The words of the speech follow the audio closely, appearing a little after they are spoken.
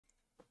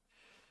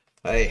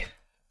Hi,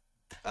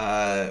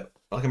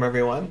 welcome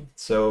everyone.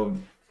 So,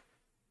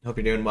 hope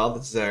you're doing well.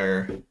 This is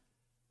our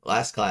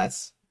last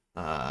class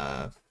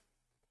uh,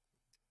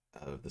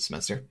 of the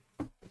semester.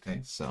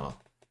 Okay, so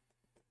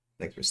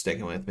thanks for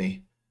sticking with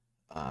me.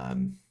 I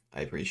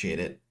appreciate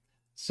it.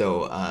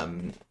 So, I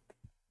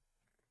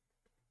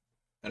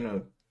don't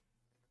know.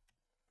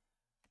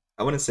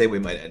 I want to say we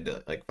might end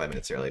like 5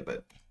 minutes early,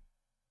 but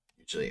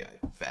usually I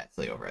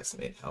vastly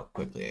overestimate how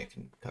quickly I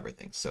can cover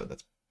things. So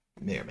that's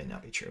may or may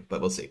not be true,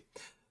 but we'll see.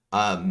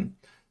 Um,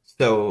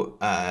 so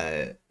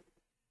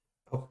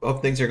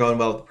hope things are going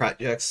well with the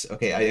projects.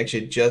 Okay, I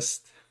actually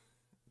just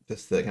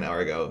like an hour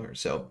ago or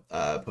so,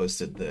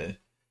 posted the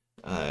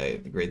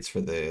grades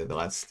for the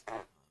last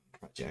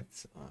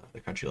project,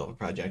 the country level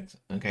project.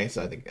 Okay,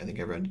 so I think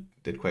everyone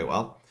did quite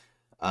well,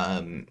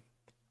 um,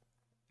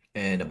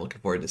 and I'm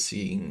looking forward to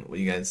seeing what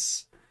you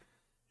guys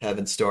have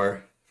in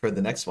store for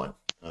the next one.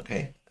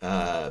 Okay,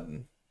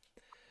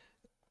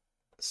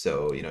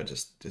 so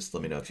just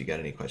let me know if you got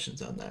any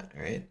questions on that.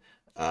 All right.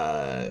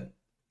 Uh,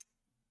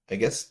 I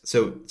guess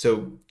so.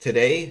 So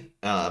today,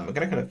 I'm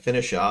gonna kind of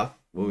finish off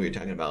what we were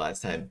talking about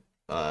last time,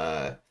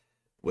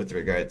 with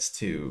regards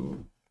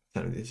to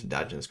kind of these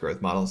endogenous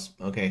growth models.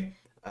 Okay,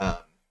 um,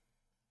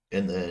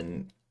 and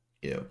then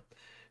you know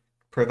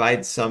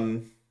provide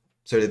some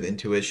sort of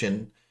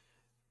intuition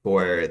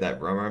for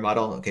that Romer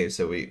model. Okay,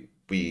 so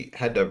we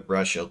had to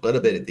rush a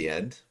little bit at the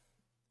end.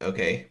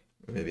 Okay,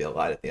 or maybe a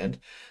lot at the end,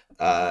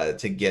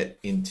 to get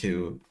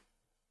into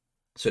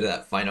sort of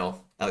that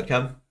final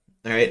outcome.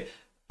 All right.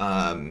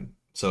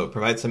 So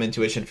provide some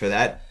intuition for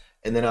that,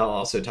 and then I'll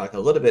also talk a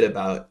little bit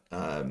about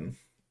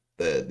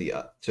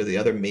the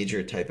other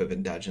major type of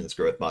endogenous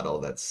growth model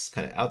that's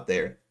kind of out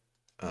there,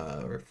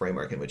 or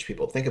framework in which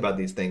people think about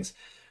these things,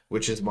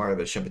 which is more of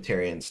a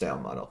Schumpeterian style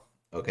model.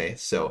 Okay,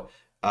 so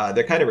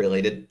they're kind of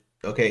related.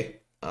 Okay,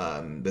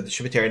 but the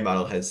Schumpeterian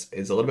model is a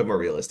little bit more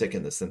realistic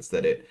in the sense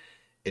that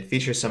it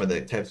features some of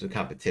the types of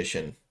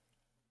competition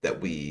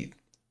that we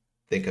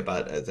think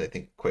about as I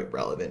think quite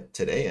relevant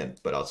today and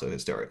but also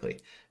historically.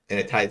 And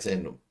it ties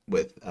in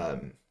with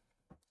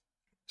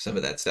some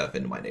of that stuff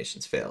in Why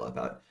Nations Fail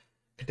about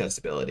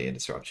contestability and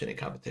disruption and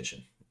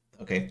competition.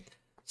 Okay.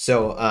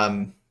 So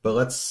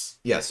but so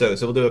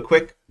we'll do a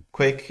quick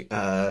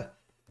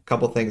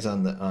couple things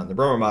on the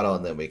Bromer model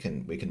and then we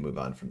can move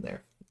on from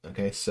there.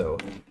 Okay, so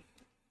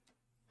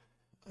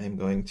I'm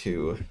going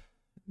to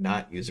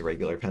not use a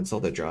regular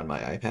pencil to draw on my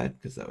iPad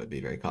because that would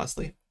be very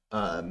costly.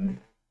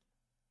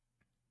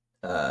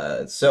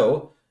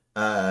 So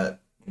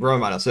Roman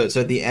model.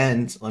 So at the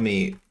end, let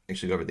me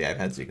actually go over the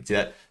iPad so you can see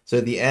that. So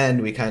at the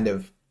end, we kind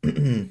of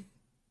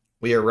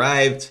we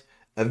arrived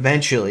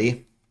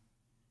eventually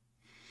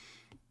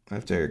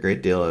after a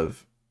great deal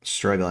of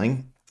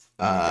struggling,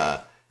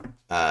 at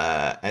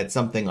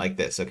something like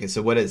this. Okay,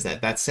 so what is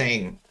that? That's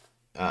saying,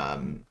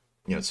 so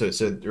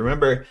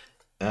remember,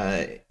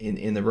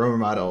 in the Roman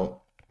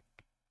model,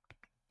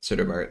 sort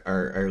of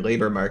our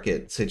labor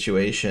market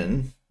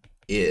situation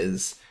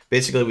is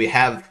basically we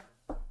have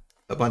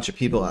a bunch of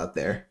people out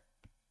there.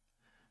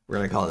 We're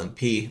going to call them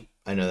P.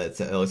 I know that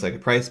it looks like a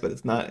price, but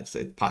it's not. It's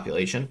a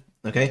population.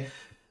 Okay.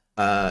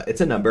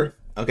 It's a number.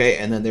 Okay.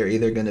 And then they're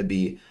either going to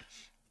be,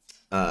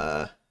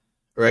 or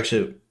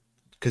actually,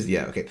 because,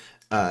 yeah, okay.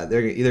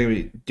 They're either going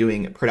to be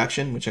doing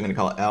production, which I'm going to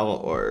call L,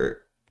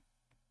 or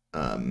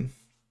um,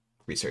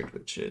 research,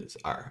 which is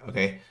R.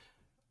 Okay.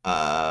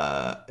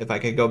 If I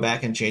could go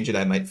back and change it,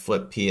 I might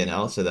flip P and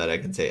L so that I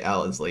can say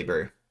L is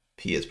labor,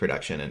 P is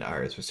production, and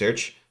R is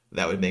research.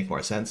 That would make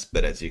more sense.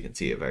 But as you can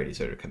see, I've already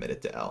sort of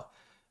committed to L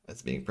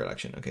as being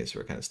production. Okay, so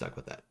we're kind of stuck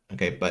with that.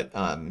 Okay, but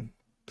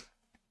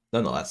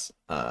nonetheless,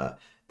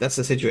 that's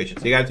the situation.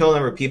 So you got a total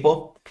number of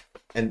people,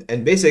 and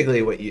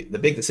basically the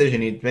big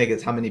decision you need to make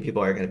is how many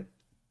people are going to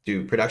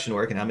do production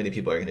work and how many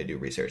people are going to do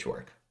research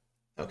work.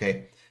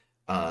 Okay,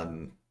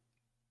 um,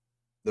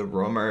 the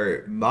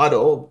Romer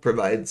model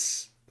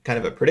provides kind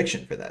of a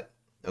prediction for that.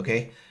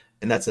 Okay,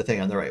 and that's the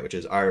thing on the right, which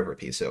is R over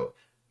P. So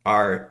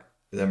R,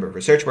 the number of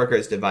research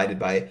workers divided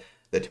by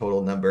the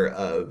total number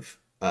of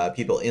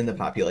people in the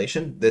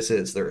population. This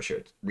is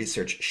the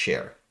research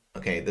share.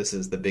 Okay, this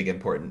is the big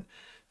important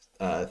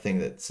thing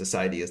that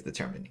society is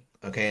determining.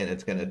 Okay, and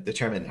it's going to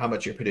determine how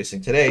much you're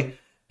producing today,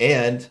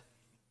 and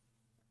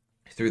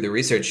through the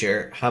research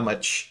share, how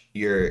much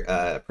your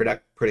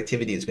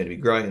productivity is going to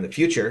be growing in the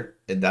future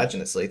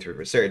endogenously through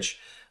research.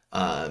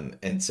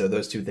 And so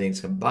those two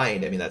things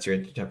combined, I mean, that's your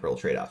intertemporal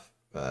trade-off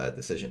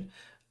decision.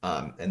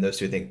 And those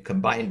two things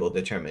combined will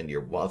determine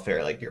your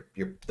welfare, like your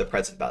the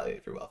present value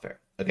of your welfare.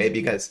 Okay,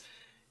 because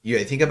you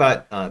think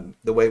about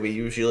the way we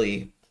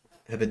usually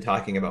have been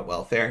talking about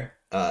welfare,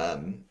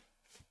 like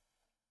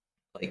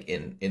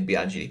in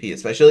Beyond GDP,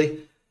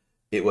 especially,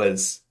 it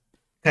was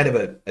kind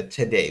of a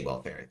today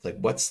welfare. It's like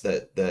what's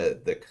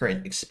the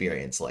current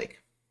experience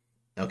like?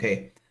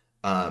 Okay,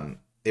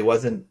 it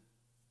wasn't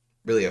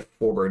really a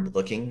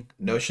forward-looking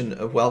notion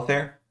of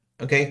welfare.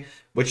 Okay,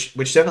 which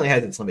definitely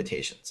has its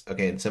limitations.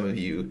 Okay, and some of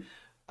you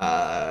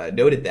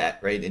noted that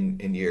right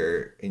in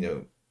your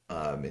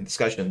in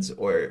discussions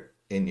or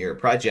in your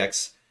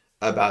projects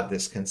about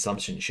this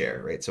consumption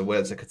share, right? So what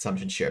does a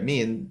consumption share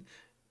mean?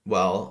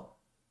 Well,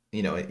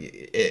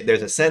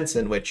 there's a sense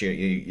in which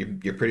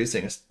you're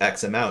producing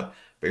X amount,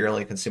 but you're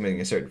only consuming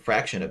a certain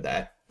fraction of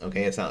that.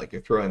 Okay, it's not like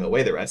you're throwing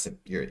away the rest;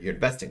 you're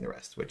investing the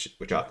rest,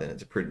 which often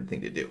is a prudent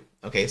thing to do.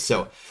 Okay,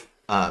 so,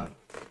 but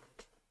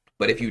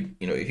if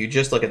you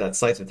just look at that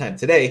slice of time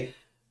today,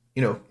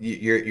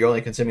 you're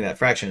only consuming that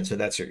fraction, so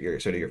that's your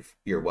sort of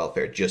your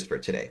welfare just for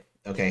today.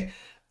 Okay,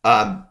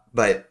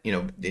 but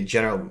in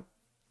general,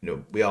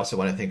 we also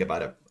want to think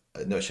about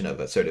a notion of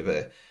a sort of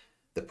the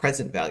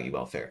present value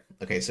welfare.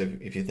 Okay, so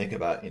if you think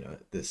about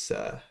this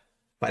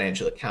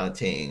financial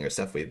accounting or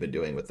stuff we've been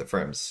doing with the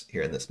firms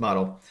here in this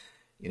model,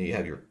 you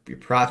have your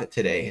profit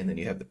today, and then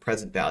you have the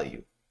present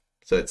value.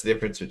 So it's the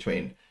difference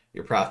between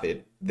your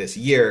profit this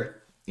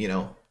year, in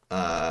your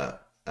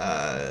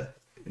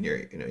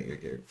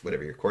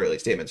whatever your quarterly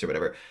statements or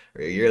whatever,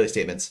 or your yearly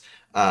statements,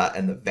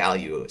 and the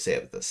value, say,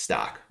 of the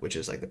stock, which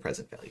is like the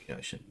present value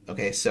notion.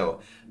 Okay, so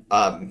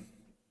when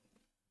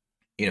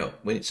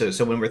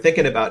we're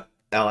thinking about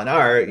L and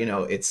R,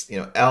 it's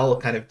L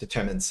kind of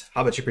determines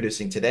how much you're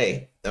producing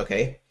today.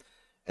 Okay,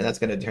 and that's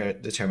going to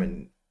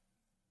determine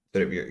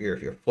sort of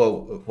your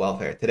flow of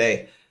welfare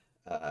today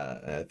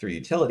through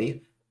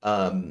utility.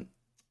 And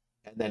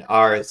then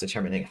R is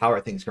determining how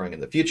are things growing in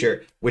the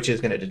future, which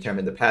is going to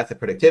determine the path of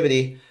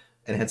productivity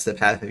and hence the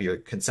path of your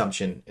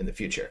consumption in the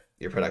future,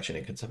 your production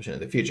and consumption in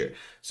the future.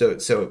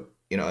 So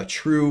a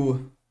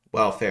true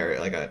welfare,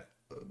 like a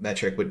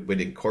metric,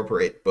 would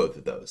incorporate both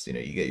of those. You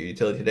get your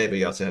utility today, but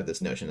you also have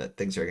this notion that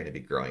things are going to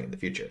be growing in the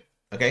future.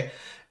 Okay,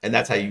 and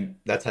that's how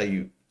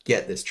you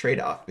get this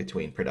trade-off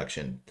between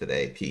production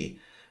today, P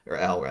or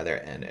L rather,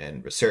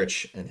 and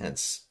research, and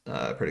hence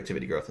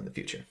productivity growth in the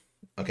future.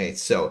 Okay,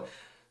 so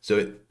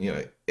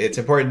it's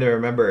important to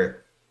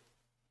remember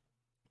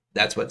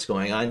that's what's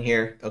going on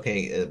here.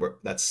 Okay,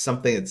 that's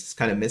something that's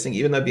kind of missing,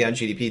 even though Beyond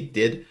GDP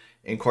did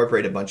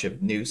incorporate a bunch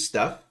of new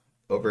stuff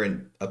over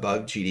and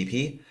above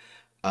GDP.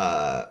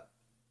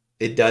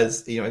 It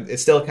does, it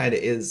still kind of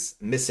is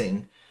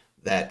missing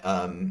that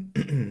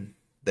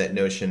that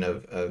notion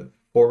of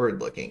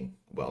forward-looking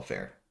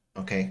welfare.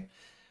 Okay,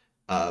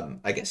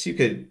 I guess you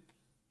could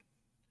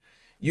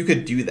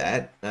do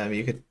that.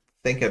 You could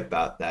think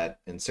about that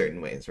in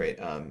certain ways, right?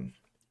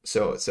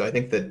 So I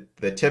think that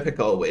the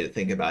typical way to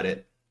think about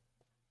it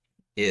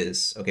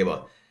is, okay,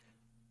 well,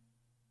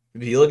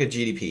 if you look at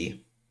GDP,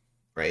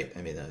 right?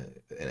 I mean,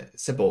 in a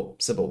simple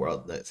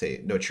world, let's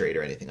say no trade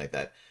or anything like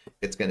that,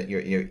 it's gonna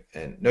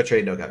and no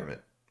trade, no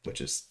government,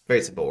 which is a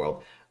very simple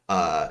world.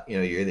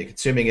 You're either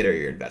consuming it or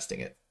you're investing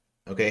it.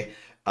 Okay.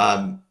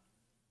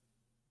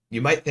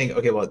 You might think,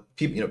 okay, well,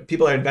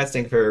 people are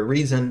investing for a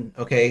reason.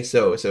 Okay,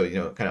 so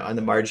kind of on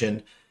the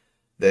margin,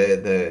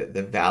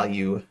 the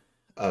value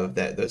of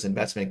those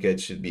investment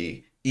goods should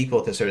be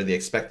equal to sort of the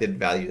expected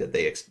value that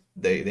they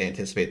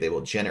anticipate they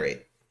will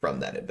generate from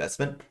that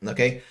investment.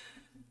 Okay,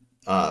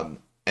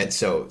 and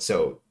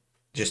so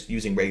just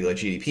using regular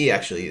GDP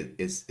actually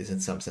is in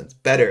some sense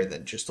better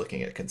than just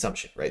looking at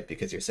consumption, right?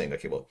 Because you're saying,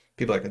 okay, well,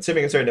 people are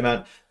consuming a certain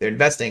amount, they're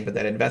investing, but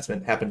that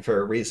investment happened for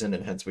a reason,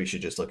 and hence we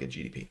should just look at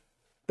GDP.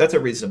 That's a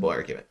reasonable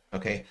argument.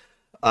 Okay.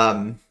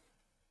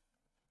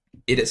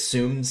 It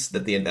assumes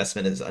that the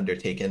investment is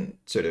undertaken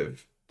sort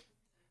of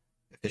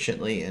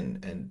efficiently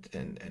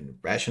and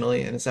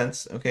rationally in a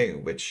sense. Okay,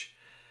 which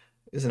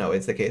isn't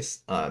always the case.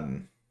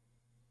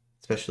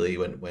 Especially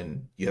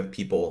when you have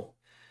people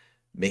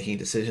making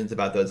decisions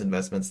about those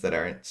investments that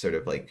aren't sort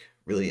of like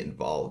really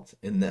involved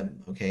in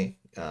them. Okay.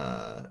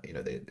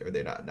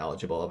 They're not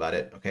knowledgeable about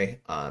it. Okay.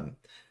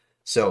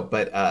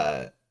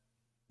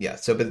 Yeah,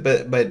 so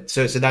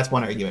that's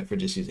one argument for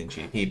just using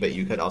GDP, but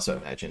you could also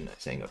imagine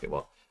saying, okay,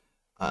 well,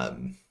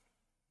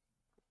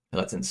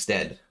 let's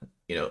instead,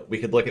 we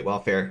could look at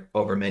welfare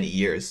over many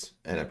years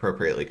and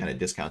appropriately kind of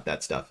discount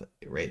that stuff,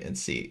 right, and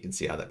see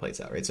how that plays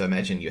out, right? So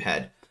imagine you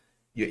had,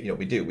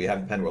 we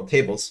have Penn World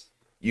tables.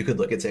 You could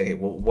look and say, okay,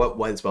 well, what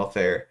was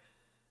welfare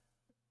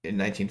in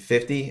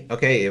 1950?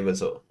 Okay, it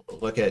was a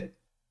look at,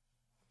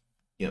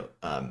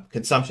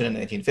 consumption in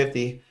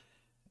 1950,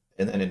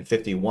 and then in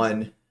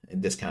 51.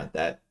 And discount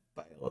that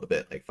by a little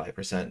bit, like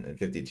 5%, and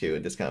 52,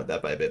 and discount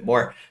that by a bit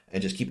more, and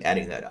just keep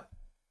adding that up.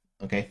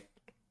 Okay,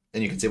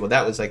 and you can say, well,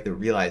 that was like the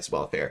realized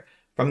welfare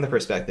from the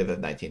perspective of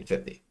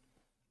 1950.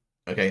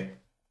 Okay,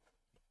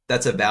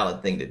 that's a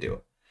valid thing to do.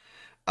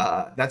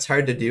 That's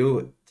hard to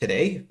do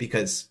today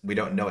because we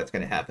don't know what's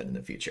going to happen in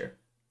the future,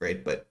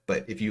 right? But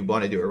if you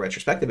want to do a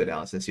retrospective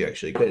analysis, you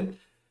actually could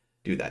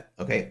do that.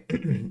 Okay,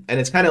 and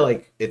it's kind of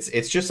like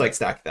it's just like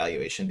stock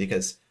valuation,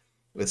 because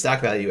with stock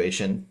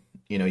valuation,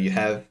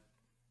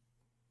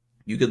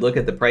 you could look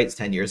at the price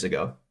 10 years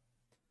ago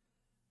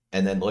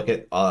and then look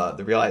at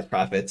the realized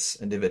profits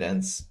and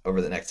dividends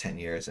over the next 10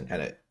 years and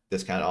kind of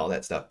discount all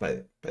that stuff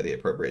by the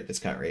appropriate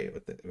discount rate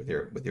with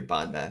your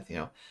bond math,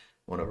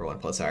 1/1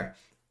 plus R,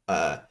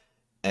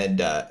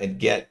 and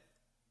get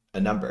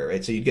a number,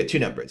 right? So you get two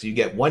numbers. You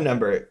get one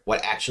number,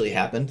 what actually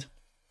happened,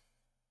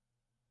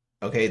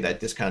 okay, that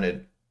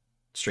discounted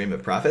stream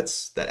of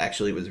profits that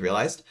actually was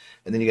realized.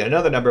 And then you get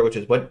another number, which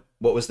is what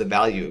was the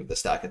value of the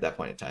stock at that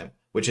point in time,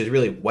 which is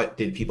really what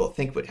did people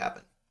think would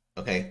happen.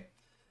 Okay.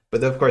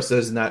 But of course,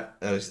 those are not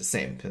always the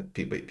same.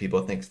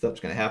 People think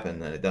stuff's going to happen,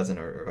 then it doesn't,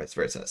 or vice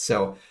versa.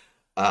 So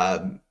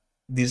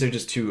these are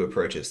just two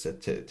approaches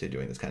to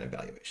doing this kind of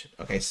valuation.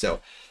 Okay, so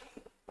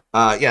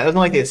yeah, that's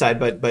not like the aside,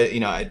 but you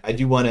know, I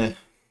do want to,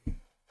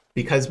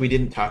 because we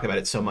didn't talk about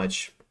it so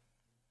much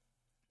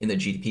in the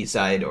GDP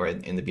side or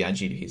in the beyond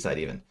GDP side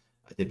even,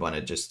 I did want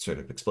to just sort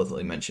of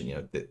explicitly mention, you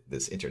know,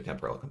 this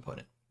intertemporal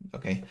component.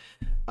 Okay.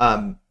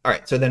 All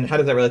right. So then, how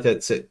does that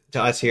relate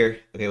to us here?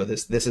 Okay. Well,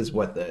 this is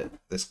what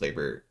this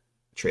labor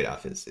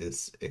trade-off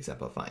is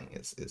exemplifying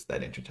is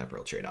that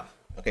intertemporal trade-off.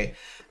 Okay.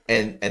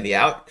 And the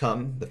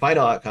outcome, the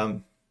final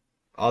outcome,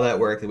 all that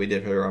work that we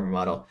did for the Romer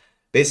model,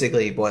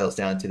 basically boils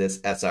down to this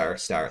SR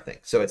star thing.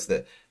 So it's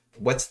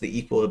what's the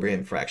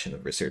equilibrium fraction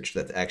of research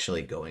that's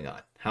actually going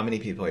on? How many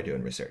people are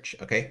doing research?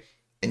 Okay.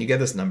 And you get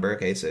this number.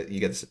 Okay. So you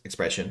get this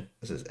expression.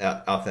 This is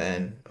alpha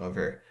n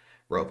over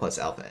rho plus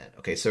alpha n.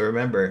 Okay. So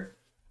remember,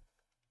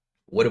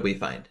 what did we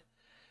find?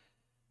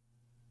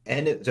 So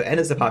n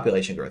is the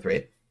population growth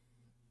rate,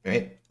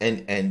 right?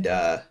 And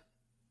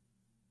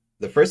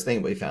the first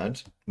thing we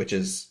found, which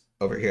is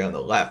over here on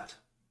the left,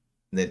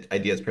 in the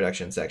ideas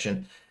production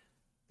section,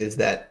 is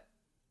that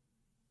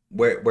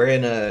we're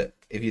in a,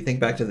 if you think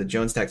back to the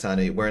Jones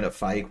taxonomy, we're in a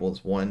phi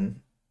equals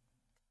 1.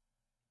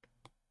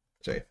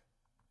 Sorry.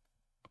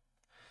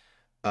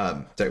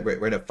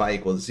 We're in a phi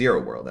equals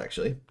 0 world,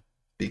 actually,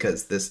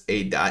 because this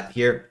a dot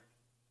here,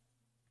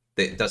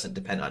 it doesn't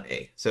depend on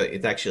a. So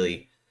it's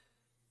actually,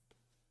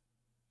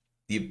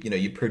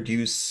 you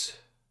produce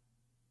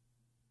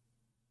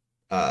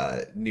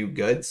new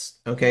goods,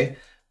 okay?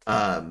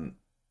 And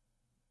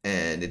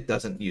it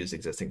doesn't use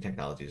existing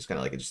technology. It's kind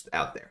of like it's just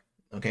out there,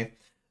 okay?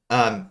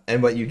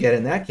 And what you get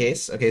in that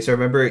case, okay, so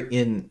remember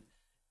in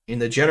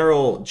the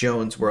general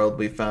Jones world,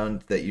 we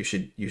found that you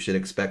should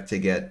expect to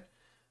get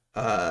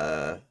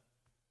a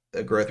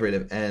growth rate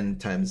of n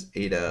times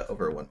eta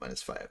over 1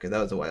 minus phi. Okay, that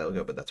was a while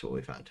ago, but that's what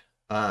we found.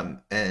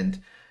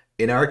 And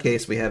in our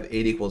case, we have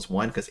eta equals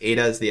 1 because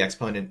eta is the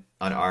exponent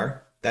on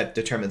R. That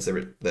determines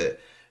the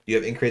you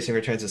have increasing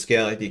returns to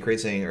scale,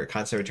 decreasing or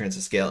constant returns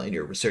to scale in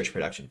your research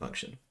production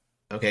function.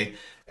 Okay,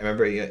 and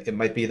remember, it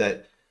might be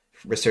that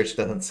research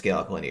doesn't scale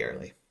up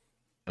linearly.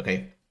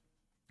 Okay,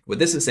 what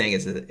this is saying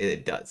is that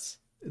it does.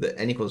 The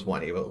n equals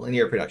 1, you have a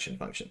linear production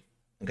function.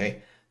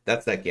 Okay,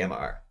 that's that gamma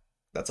R.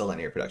 That's a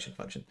linear production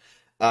function.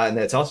 And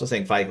then it's also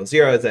saying phi equals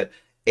 0 is that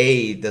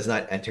A does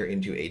not enter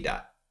into a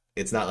dot.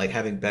 It's not like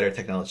having better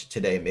technology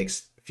today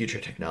makes future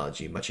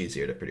technology much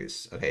easier to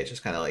produce. Okay, it's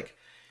just kind of like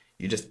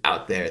you're just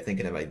out there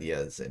thinking of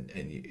ideas and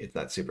it's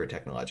not super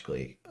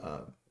technologically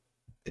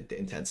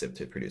intensive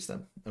to produce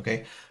them.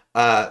 Okay,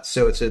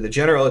 so the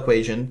general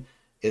equation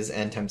is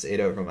n times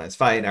eta over minus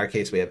phi. In our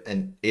case, we have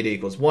n eta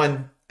equals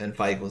 1 and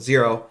phi equals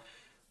 0,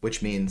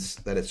 which means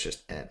that it's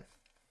just n.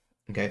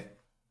 Okay.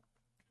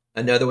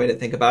 Another way to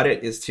think about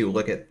it is to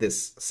look at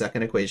this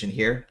second equation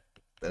here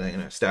that I'm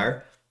going to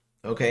star.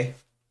 Okay.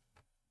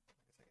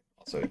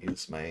 Also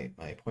use my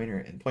pointer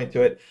and point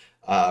to it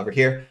over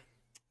here.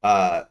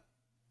 Sorry,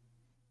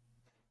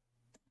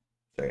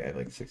 I have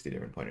like 60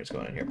 different pointers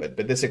going on here, but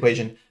this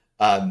equation,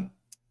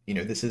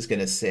 this is going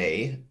to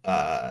say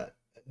that,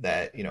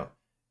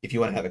 if you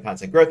want to have a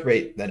constant growth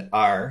rate, then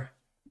R,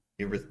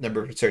 your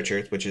number of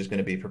researchers, which is going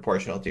to be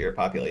proportional to your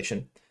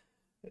population,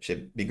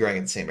 should be growing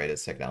at the same rate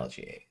as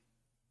technology A.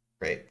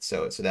 Right,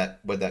 so that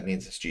what that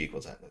means is G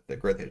equals N. The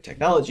growth rate of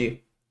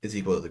technology is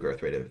equal to the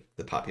growth rate of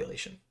the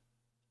population.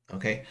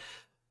 Okay,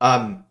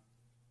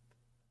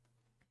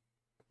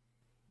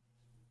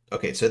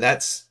 okay, so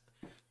that's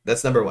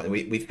number one.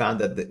 We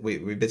found that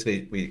we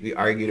basically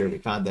argued, or we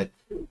found that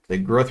the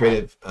growth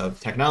rate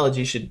of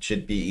technology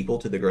should be equal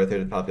to the growth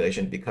rate of the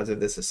population because of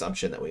this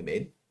assumption that we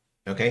made.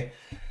 Okay,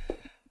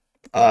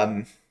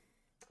 and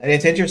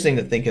it's interesting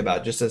to think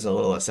about, just as a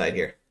little aside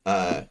here,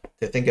 to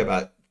think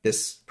about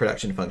this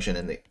production function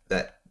and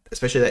that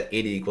especially that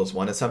eta equals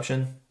 1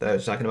 assumption that I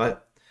was talking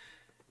about.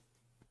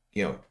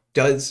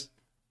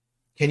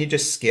 Can you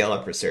just scale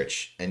up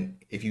research? And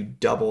if you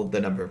doubled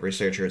the number of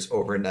researchers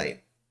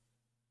overnight,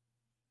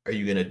 are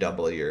you going to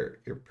double your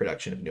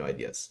production of new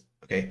ideas?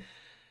 Okay,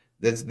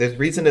 there's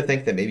reason to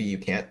think that maybe you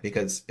can't,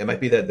 because it might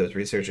be that those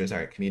researchers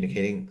aren't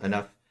communicating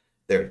enough.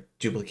 They're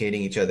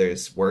duplicating each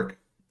other's work.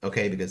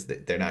 Okay, because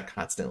they're not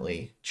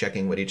constantly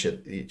checking what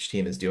each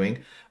team is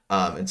doing.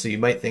 And so you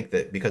might think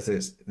that because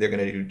they're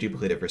going to do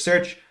duplicative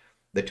research,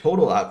 the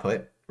total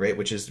output, right,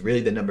 which is really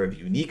the number of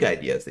unique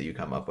ideas that you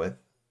come up with,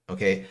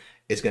 okay,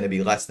 is going to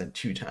be less than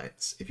 2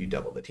 times if you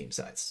double the team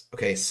size.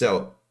 Okay,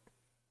 so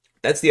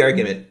that's the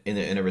argument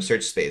in a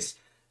research space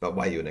about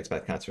why you would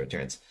expect constant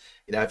returns.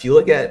 If you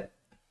look at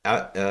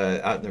out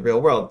in the real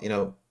world,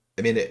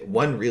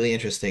 one really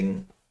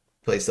interesting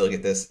place to look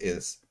at this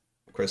is,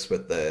 of course,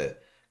 with the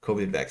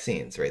COVID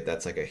vaccines, right?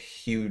 That's like a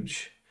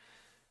huge,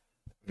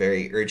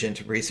 very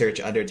urgent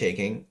research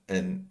undertaking,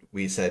 and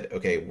we said,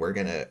 okay, we're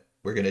gonna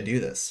do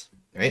this,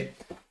 right?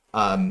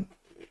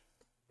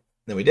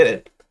 Then then we did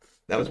it.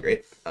 That was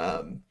great.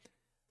 And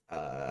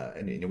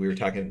we were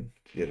talking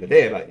the other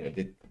day about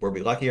were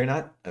we lucky or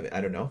not? I mean, I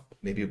don't know.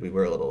 Maybe we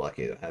were a little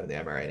lucky to have the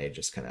mRNA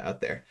just kind of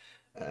out there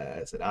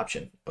as an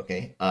option.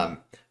 Okay.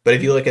 But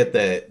if you look at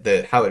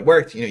the how it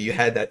worked, you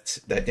had that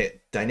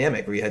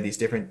dynamic where you had these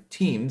different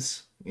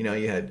teams. You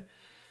had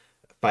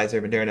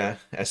Pfizer, Moderna,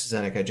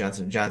 AstraZeneca,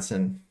 Johnson &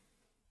 Johnson,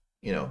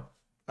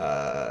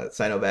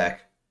 Sinovac,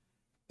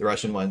 the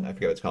Russian one, I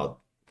forget what it's called.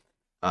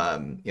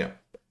 A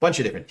bunch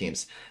of different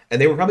teams.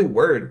 And they probably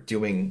were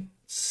doing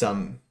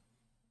some,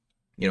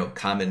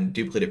 common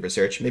duplicative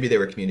research. Maybe they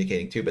were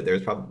communicating too, but there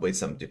was probably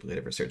some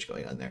duplicative research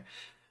going on there.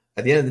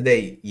 At the end of the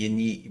day,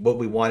 what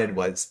we wanted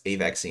was a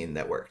vaccine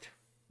that worked.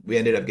 We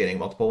ended up getting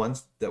multiple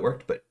ones that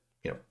worked, but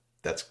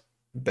that's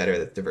better.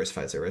 That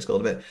diversifies the risk a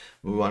little bit.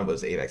 What we wanted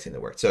was a vaccine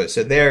that worked. So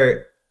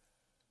there,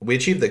 we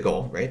achieved the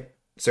goal, right?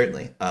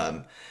 Certainly.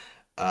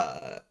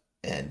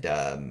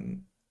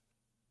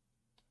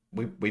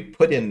 We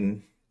put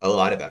in a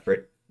lot of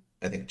effort,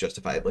 I think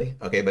justifiably.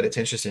 Okay, but it's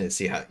interesting to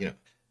see how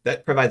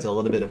that provides a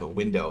little bit of a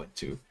window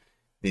into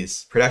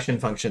these production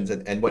functions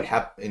and what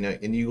happen.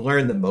 And you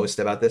learn the most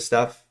about this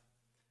stuff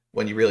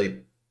when you really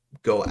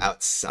go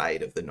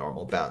outside of the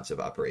normal bounds of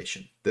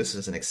operation. This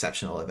is an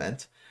exceptional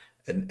event,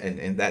 and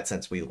in that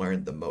sense, we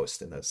learned the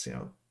most in those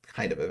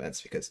kind of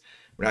events, because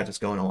we're not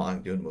just going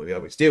along doing what we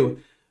always do.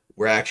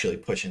 We're actually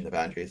pushing the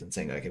boundaries and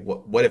saying, okay,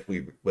 what if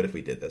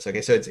we did this?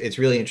 Okay, so it's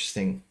really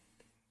interesting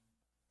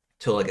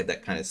to look at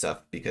that kind of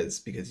stuff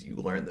because you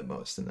learn the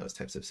most in those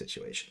types of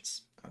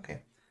situations.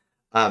 Okay.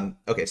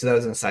 Okay, so that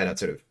was an aside on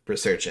sort of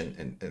research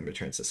and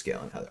returns to scale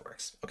and how that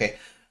works. Okay,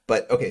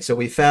 but okay, so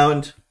we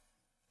found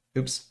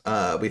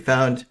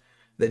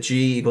that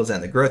G equals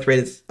N. The growth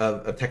rate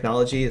of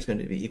technology is going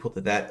to be equal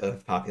to that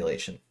of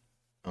population.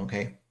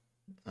 Okay,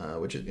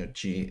 which is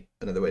G.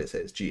 Another way to say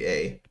it is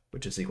GA,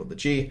 which is equal to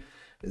G,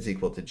 is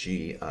equal to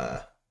G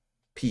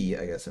P,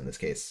 I guess in this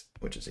case,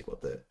 which is equal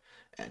to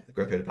N. The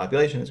growth rate of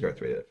population is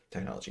growth rate of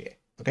technology A.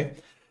 Okay.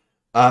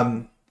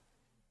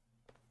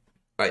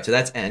 All right, so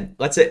that's N.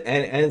 Let's say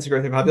N is the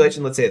growth rate of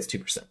population. Let's say it's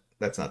 2%.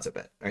 That's not so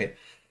bad, right?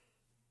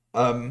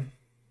 And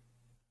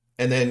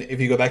then if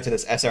you go back to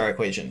this SR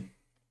equation,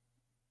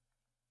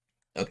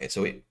 okay,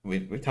 so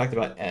we've talked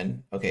about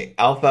N. Okay,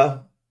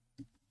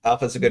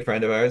 alpha's a good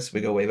friend of ours. We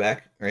go way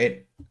back,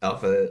 right?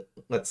 Alpha,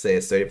 let's say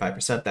it's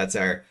 35%. That's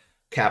our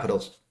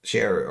capital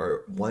share,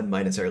 or 1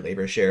 minus our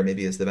labor share,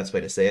 maybe is the best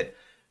way to say it.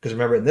 Because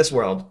remember, in this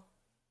world,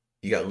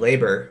 you got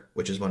labor,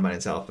 which is 1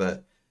 minus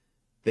alpha.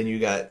 Then you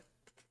got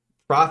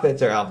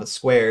profits are alpha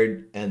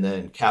squared, and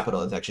then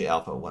capital is actually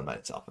alpha 1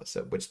 minus alpha.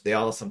 So which they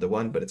all sum to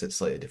 1, but it's a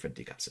slightly different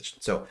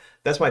decomposition. So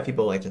that's why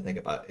people like to think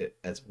about it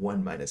as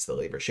 1 minus the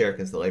labor share,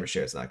 because the labor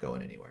share is not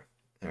going anywhere.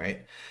 All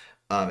right.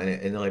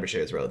 And the labor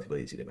share is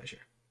relatively easy to measure.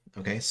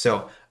 Okay.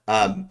 So,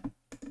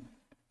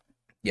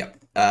 yeah.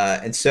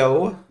 And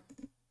so,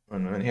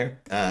 one moment here.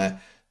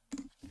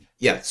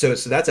 Yeah, so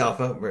that's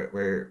alpha.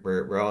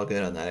 We're all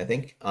good on that, I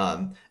think.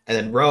 And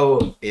then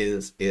rho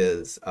is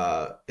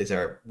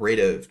our rate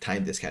of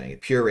time discounting,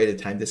 pure rate of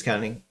time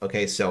discounting.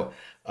 Okay, so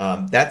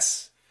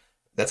that's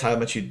how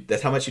much you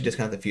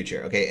discount the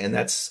future. Okay, and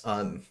that's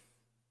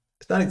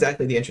it's not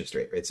exactly the interest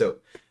rate, right? So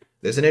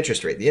there's an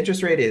interest rate. The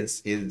interest rate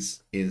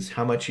is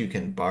how much you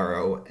can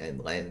borrow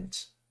and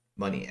lend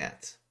money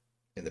at,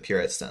 in the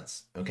purest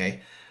sense.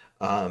 Okay.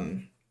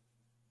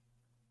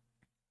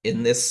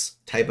 In this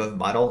type of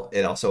model,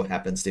 it also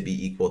happens to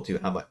be equal to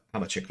how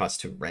much it costs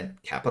to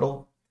rent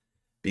capital,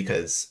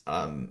 because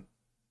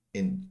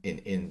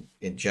in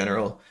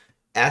general,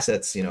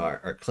 assets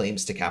are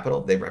claims to capital.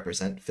 They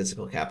represent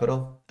physical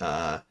capital,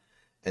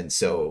 and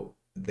so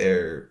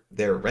their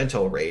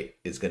rental rate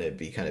is going to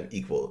be kind of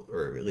equal,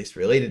 or at least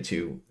related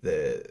to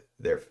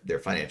their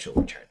financial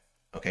return.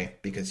 Okay,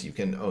 because you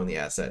can own the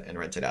asset and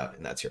rent it out,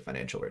 and that's your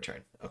financial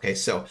return. Okay,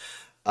 so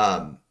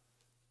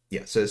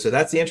yeah, so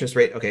that's the interest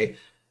rate. Okay.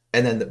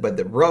 And then, but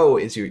the rho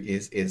is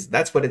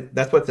that's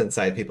what's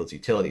inside people's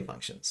utility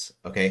functions.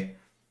 Okay,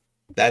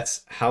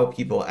 that's how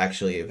people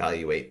actually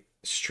evaluate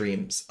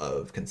streams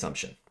of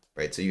consumption,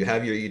 right? So you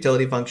have your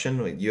utility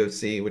function, like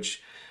UFC,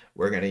 which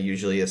we're going to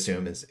usually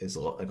assume is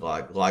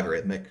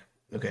logarithmic.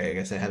 Okay, I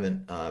guess I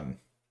haven't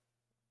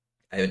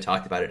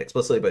talked about it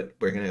explicitly, but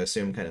we're going to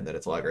assume kind of that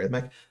it's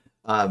logarithmic.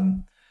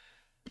 Yeah,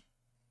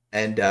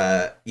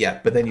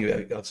 but then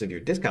you also have your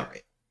discount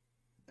rate.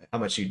 How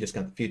much you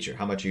discount the future?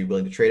 How much are you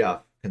willing to trade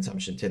off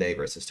consumption today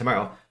versus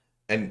tomorrow?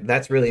 And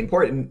that's really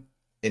important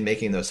in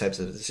making those types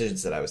of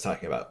decisions that I was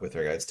talking about with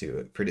regards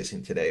to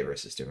producing today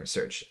versus doing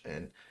research.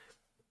 And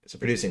so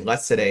producing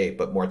less today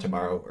but more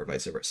tomorrow, or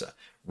vice versa.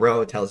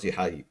 Rho tells you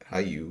how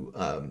you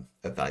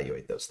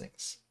evaluate those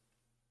things.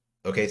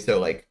 Okay, so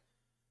like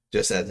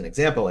just as an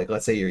example, like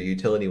let's say your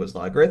utility was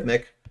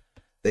logarithmic,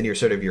 then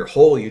your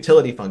whole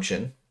utility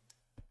function,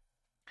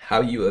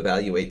 how you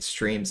evaluate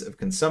streams of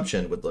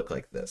consumption would look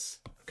like this.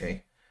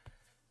 Okay,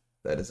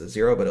 that is a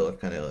 0, but it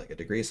looked kind of like a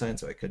degree sign,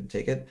 so I couldn't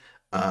take it.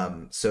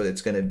 So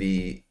it's going to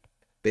be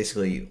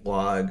basically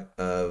log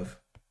of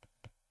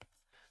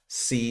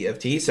C of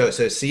t. So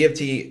C of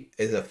t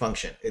is a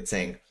function. It's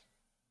saying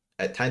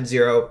at time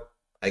 0,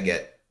 I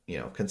get,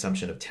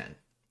 consumption of 10.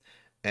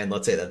 And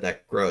let's say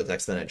that grows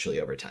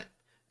exponentially over time.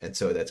 And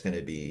so that's going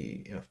to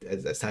be,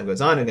 as time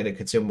goes on, I'm going to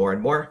consume more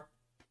and more,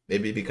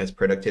 maybe because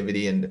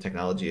productivity and the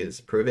technology is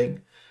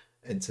improving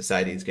and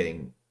society is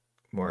getting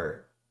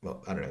more,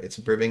 well, I don't know, it's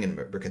improving and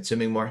we're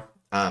consuming more.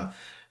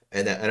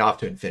 And off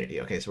to infinity.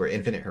 Okay, so we're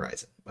infinite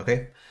horizon.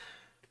 Okay,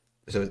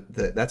 so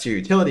that's your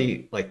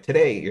utility, like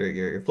today,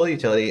 your full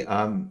utility.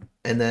 And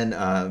then,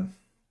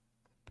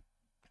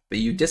 but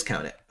you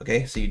discount it.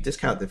 Okay, so you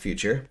discount the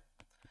future,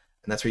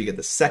 and that's where you get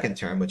the second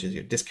term, which is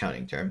your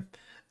discounting term.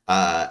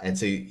 And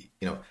so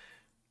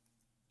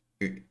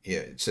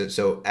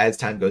so as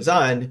time goes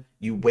on,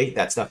 you weight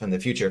that stuff in the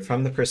future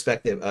from the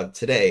perspective of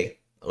today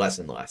less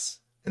and less,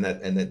 and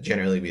then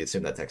generally we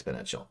assume that's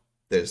exponential.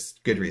 There's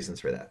good reasons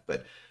for that,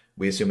 but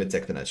we assume it's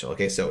exponential.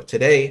 Okay, so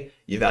today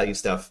you value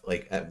stuff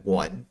like at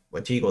 1.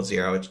 When t equals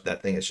 0,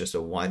 that thing is just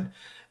a 1.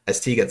 As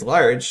t gets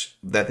large,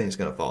 that thing's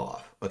going to fall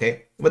off.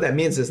 Okay, what that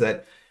means is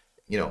that,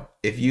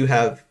 if you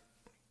have,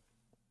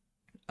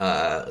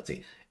 let's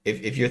see,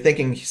 if you're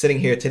sitting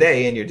here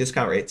today and your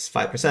discount rate's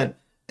 5%,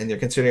 and you're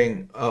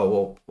considering,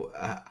 oh,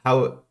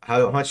 well,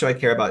 how much do I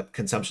care about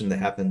consumption that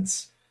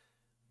happens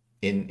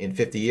in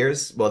 50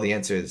 years? Well, the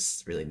answer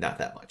is really not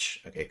that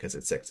much. Okay, because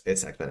it's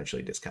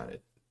exponentially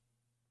discounted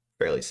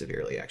fairly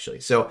severely, actually.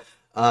 So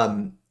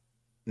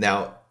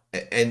now,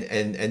 and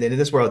then in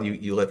this world,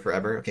 you live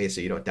forever. Okay,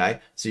 so you don't die.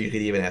 So you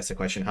could even ask the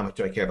question, how much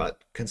do I care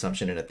about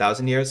consumption in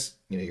 1,000 years?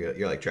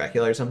 You're like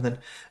Dracula or something.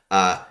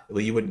 Well,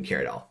 you wouldn't care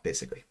at all,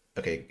 basically.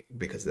 Okay,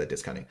 because of the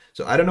discounting.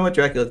 So I don't know what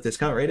Dracula's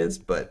discount rate is,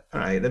 but all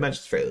right, they mentioned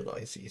it's fairly low.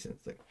 He seems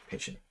like a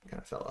patient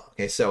kind of fellow.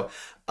 Okay, so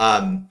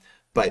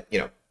but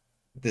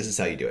this is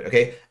how you do it.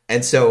 Okay,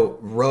 and so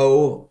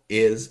rho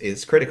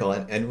is critical,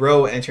 and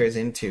rho enters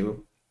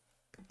into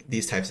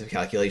these types of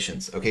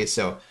calculations. Okay,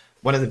 so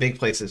one of the big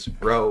places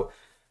rho,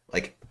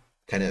 like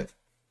kind of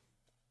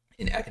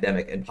in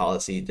academic and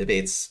policy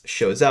debates,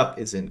 shows up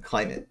is in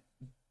climate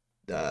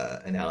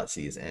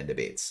analyses and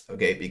debates.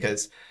 Okay,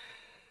 because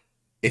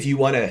if you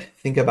want to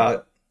think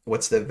about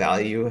what's the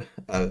value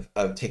of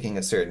taking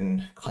a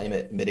certain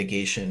climate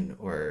mitigation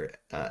or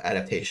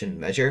adaptation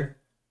measure,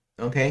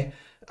 okay,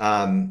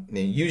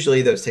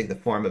 usually those take the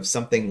form of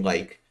something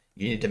like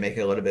you need to make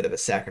a little bit of a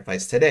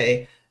sacrifice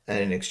today, and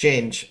in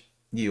exchange,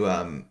 you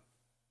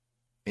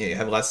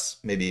have less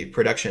maybe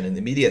production in the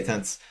immediate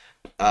sense,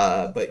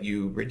 but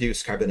you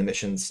reduce carbon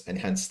emissions, and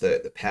hence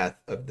the path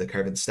of the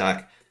carbon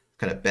stock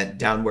kind of bent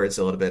downwards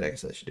a little bit. I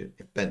guess I should do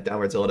bent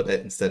downwards a little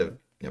bit instead of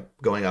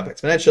going up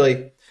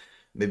exponentially.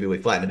 Maybe we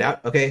flatten it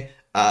out. Okay,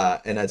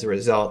 and as a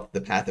result,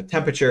 the path of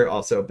temperature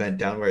also bent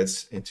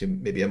downwards into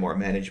maybe a more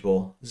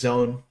manageable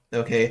zone.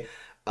 Okay,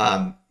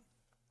 and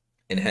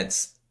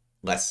hence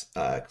less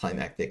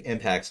climatic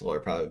impacts,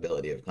 lower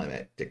probability of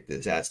climatic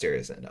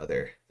disasters, and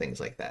other things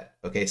like that.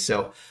 Okay,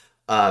 so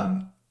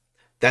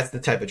that's the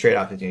type of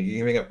trade-off. You're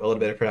giving up a little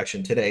bit of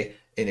production today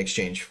in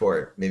exchange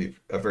for maybe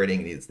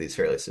averting these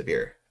fairly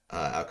severe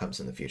outcomes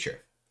in the future.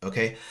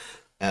 Okay,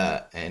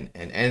 and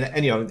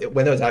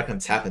when those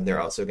outcomes happen,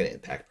 they're also going to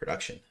impact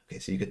production. Okay,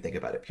 so you could think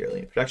about it purely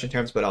in production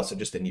terms, but also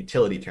just in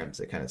utility terms.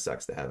 It kind of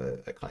sucks to have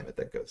a climate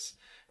that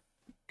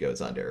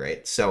goes under,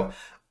 right? So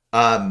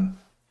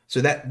so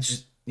that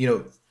just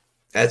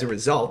as a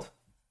result,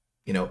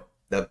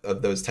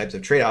 of those types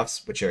of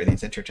trade-offs, which are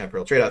these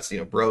intertemporal trade-offs,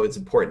 bro is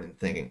important in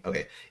thinking,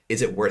 okay,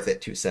 is it worth it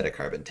to set a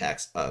carbon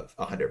tax of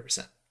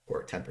 100%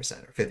 or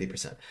 10% or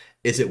 50%?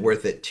 Is it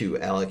worth it to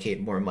allocate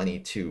more money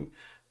to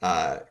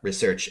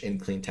research in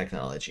clean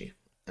technology?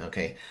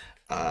 Okay,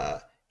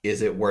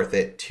 is it worth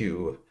it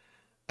to,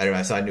 I don't know,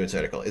 I saw a news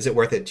article, is it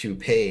worth it to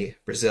pay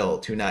Brazil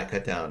to not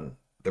cut down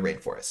the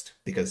rainforest?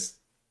 Because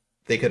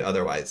they could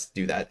otherwise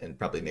do that and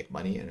probably make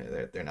money,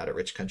 and they're not a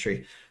rich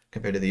country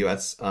compared to the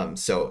US.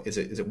 So is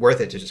it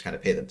worth it to just kind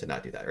of pay them to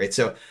not do that, right?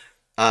 So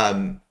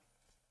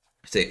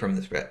say from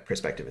the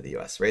perspective of the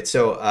US, right?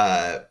 So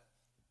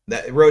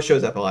that rho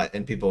shows up a lot,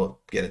 and people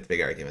get into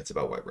big arguments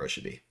about what rho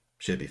should be.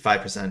 Should it be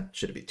 5%?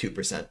 Should it be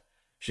 2%?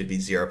 Should it be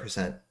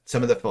 0%?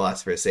 Some of the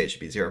philosophers say it should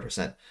be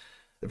 0%.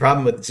 The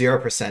problem with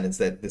 0% is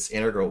that this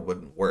integral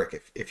wouldn't work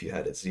if you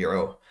had a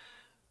 0.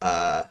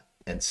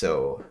 And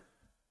so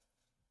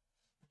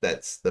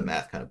that's the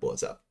math kind of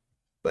blows up.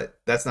 But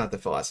that's not the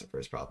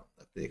philosopher's problem,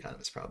 the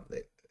economist's problem.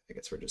 I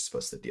guess we're just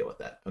supposed to deal with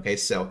that. Okay,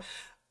 so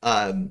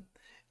so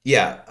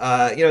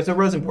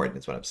rho's important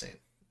is what I'm saying.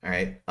 All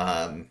right.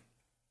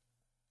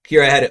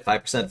 Here I had it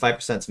 5%.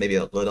 5% is maybe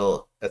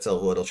that's a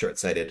little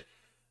short-sighted,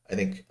 I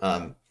think.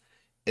 And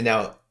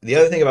now the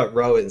other thing about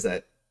rho is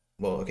that,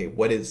 well, okay,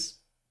 what is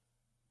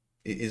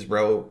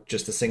rho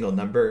just a single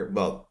number?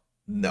 Well,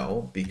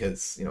 no,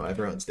 because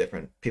everyone's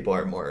different.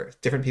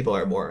 Different people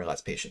are more or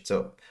less patient.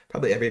 So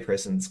probably every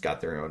person's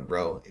got their own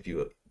rho. If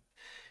you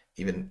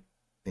even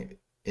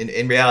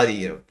in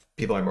reality,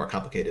 people are more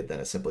complicated than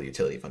a simple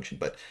utility function.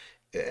 But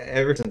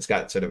everyone's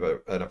got sort of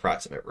an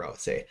approximate rho,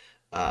 say,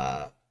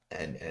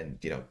 and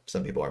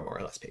some people are more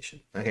or less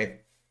patient.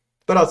 Okay,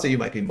 but also you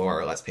might be more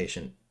or less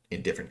patient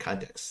in different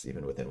contexts,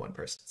 even within one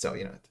person. So,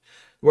 the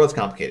world's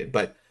complicated,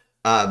 but,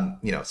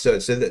 so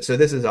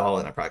this is all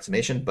an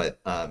approximation, but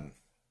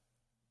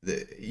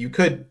you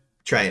could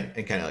try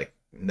and kind of like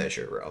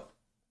measure rho.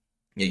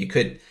 You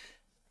could,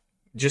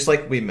 just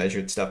like we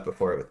measured stuff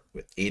before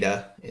with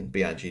ADA and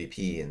beyond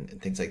GDP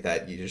and things like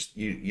that,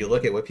 you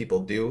look at what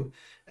people do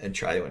and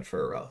try to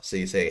infer a rho. So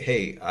you say,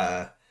 hey,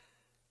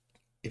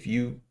 if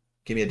you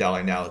give me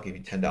 $1 now, I'll give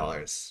you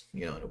 $10,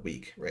 in a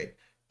week, right?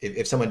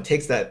 If someone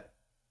takes that,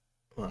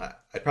 well,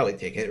 I'd probably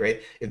take it,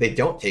 right? If they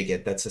don't take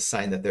it, that's a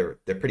sign that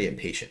they're pretty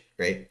impatient,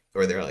 right?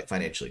 Or they're like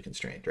financially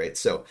constrained, right?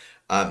 So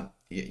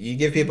you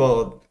give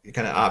people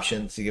kind of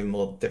options, you give them a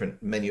little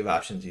different menu of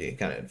options, you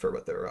kind of infer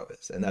what their rho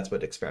is. And that's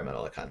what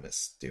experimental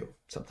economists do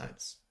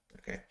sometimes,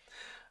 okay?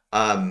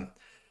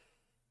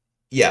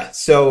 Yeah,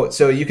 so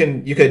you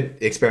could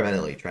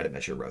experimentally try to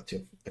measure rho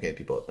too. Okay,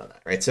 people have done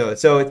that, right? So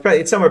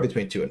it's somewhere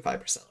between 2 and 5%,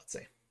 let's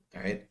say.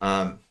 All right.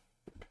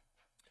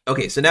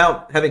 Okay, so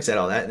now having said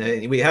all that,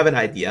 we have an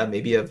idea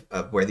maybe of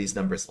where these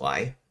numbers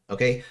lie.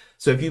 Okay,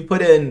 so if you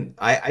put in,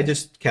 I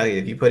just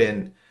calculated, if you put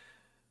in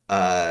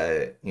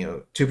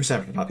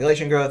 2% for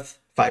population growth,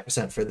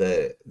 5% for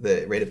the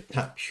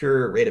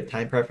pure rate of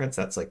time preference,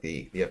 that's like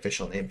the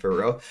official name for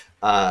rho,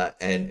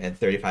 and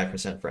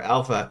 35% for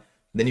alpha,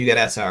 then you get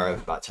SR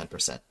of about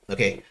 10%.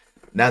 Okay,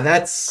 now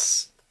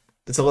that's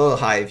a little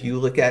high. If you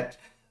look at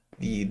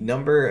the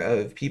number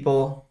of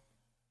people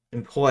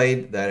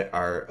employed that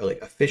are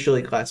like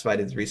officially classified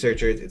as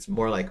researchers, it's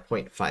more like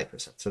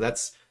 0.5%. So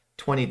that's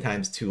 20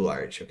 times too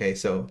large. Okay,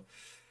 so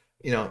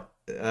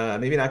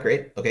maybe not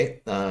great.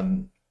 Okay,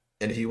 and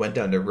if you went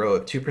down to rho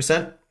of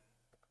 2%,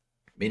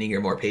 meaning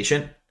you're more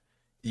patient,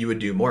 you would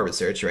do more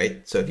research,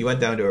 right? So if you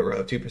went down to a rho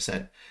of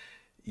 2%,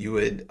 you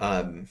would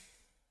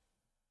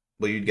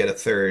you'd get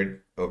 1/3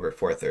 over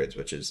 4/3,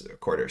 which is a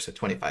quarter, so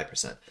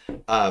 25%,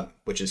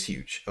 which is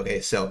huge.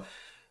 Okay, so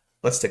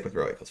let's stick with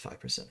rho equals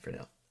 5% for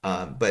now.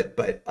 But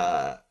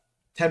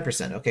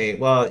 10%. Okay,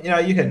 well,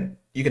 you can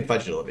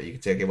fudge it a little bit. You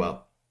can say, okay,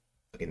 well,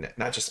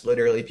 not just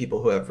literally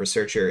people who have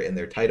researcher in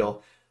their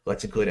title.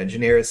 Let's include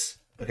engineers.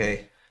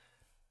 Okay,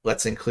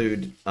 let's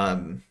include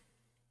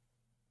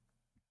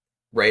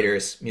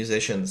writers,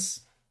 musicians,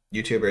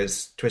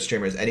 YouTubers, Twitch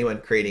streamers, anyone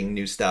creating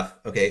new stuff.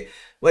 Okay,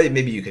 well,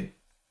 maybe you could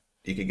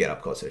get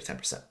up closer to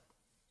 10%.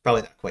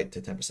 Probably not quite to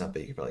 10%,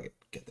 but you could probably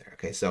get there.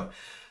 Okay, so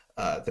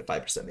to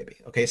 5% maybe.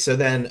 Okay, so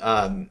then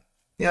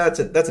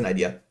that's an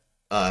idea,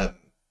 and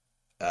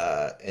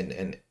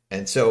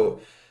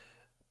so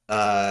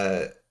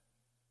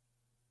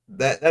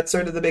that's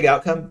sort of the big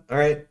outcome. All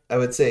right, I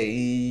would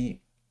say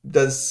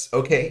does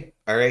okay.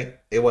 All right,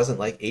 it wasn't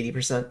like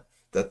 80%.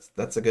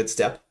 That's a good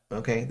step.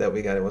 Okay, that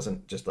we got. It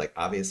wasn't just like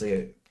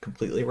obviously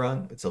completely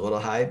wrong. It's a little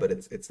high, but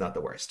it's not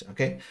the worst.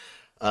 Okay,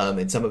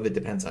 and some of it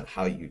depends on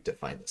how you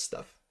define this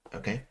stuff.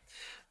 Okay,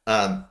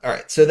 all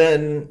right. So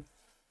then,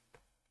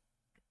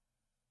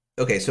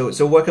 okay,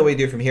 so what can we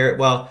do from here?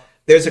 Well,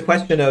 there's a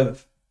question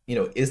of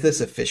is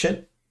this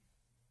efficient?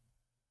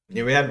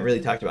 We haven't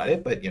really talked about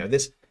it, but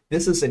this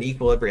is an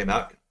equilibrium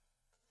outcome.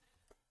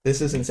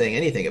 This isn't saying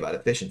anything about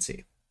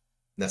efficiency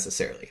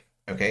necessarily.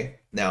 Okay,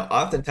 now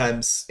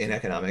oftentimes in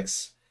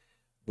economics,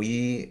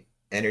 we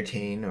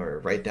entertain or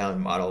write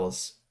down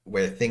models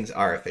where things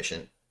are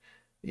efficient,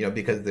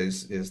 because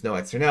there's no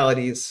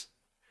externalities.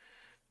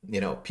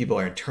 People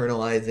are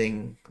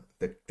internalizing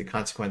the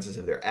consequences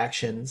of their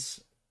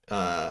actions.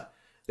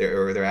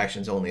 Their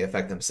actions only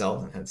affect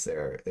themselves, and hence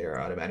they're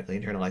automatically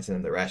internalizing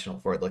them. They're rational,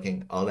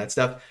 forward-looking, all that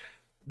stuff.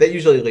 That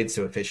usually leads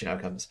to efficient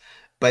outcomes.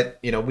 But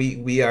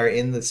we are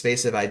in the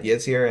space of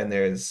ideas here, and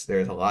there's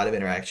a lot of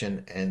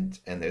interaction, and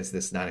there's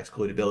this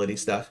non-excludability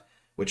stuff,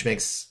 which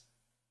means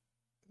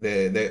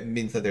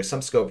that there's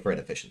some scope for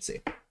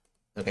inefficiency.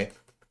 Okay.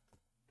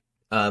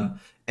 And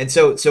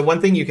so one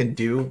thing you can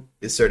do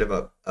is sort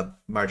of a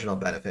marginal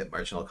benefit,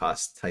 marginal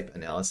cost type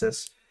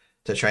analysis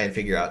to try and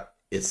figure out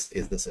is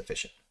this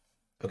efficient?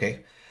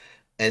 Okay.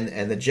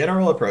 And the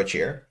general approach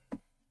here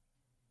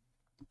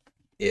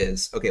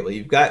is, okay, well,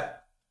 you've got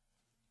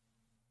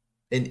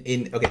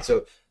okay,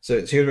 so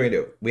here's what we're gonna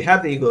do. We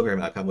have the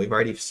equilibrium outcome. We've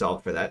already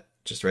solved for that,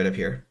 just right up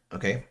here.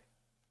 Okay.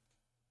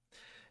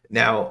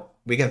 Now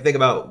we can think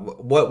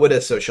about what would a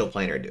social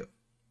planner do?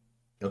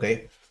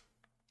 Okay.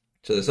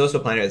 So the social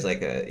planner is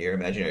like your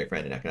imaginary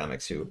friend in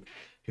economics who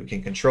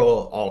can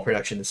control all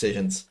production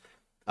decisions,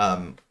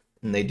 and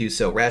they do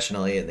so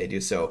rationally, and they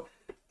do so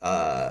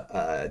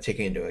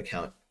taking into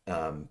account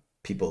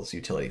people's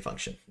utility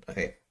function.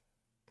 Okay.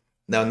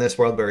 Now in this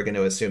world, we're going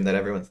to assume that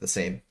everyone's the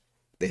same.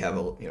 They have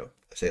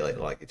say like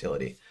log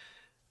utility,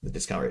 the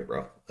discount rate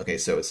rho. Okay,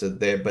 so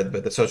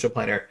but the social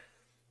planner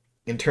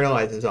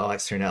internalizes all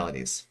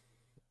externalities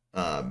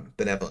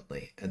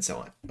benevolently and so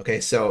on.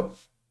 Okay, so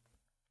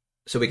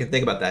we can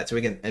think about that. So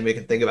we can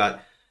think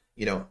about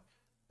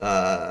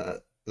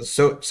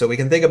so we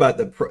can think about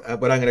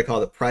what I'm going to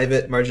call the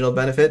private marginal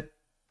benefit.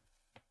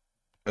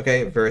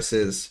 Okay,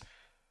 versus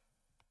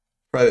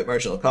private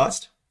marginal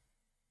cost.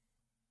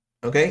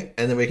 Okay,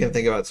 and then we can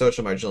think about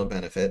social marginal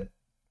benefit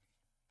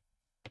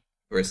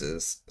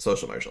versus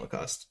social marginal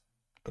cost.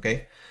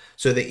 Okay,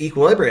 so the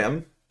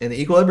equilibrium, and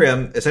the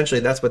equilibrium, essentially,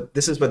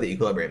 this is what the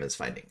equilibrium is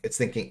finding. It's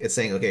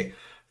saying, okay,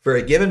 for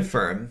a given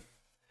firm,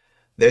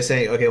 they're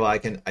saying, okay, well, I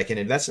can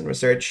invest in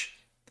research,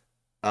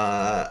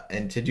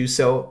 and to do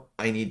so,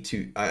 I need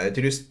to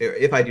do.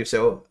 If I do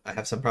so, I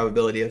have some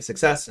probability of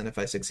success, and if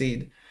I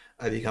succeed,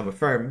 I become a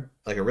firm,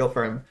 like a real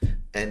firm,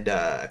 and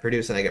I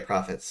produce and I get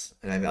profits,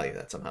 and I value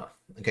that somehow.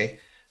 Okay,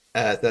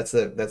 that's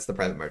the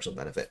private marginal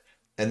benefit,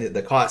 and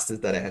the cost is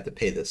that I have to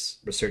pay this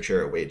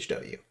researcher a wage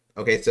W.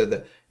 Okay,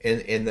 so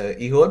in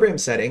the equilibrium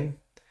setting,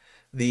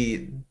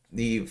 the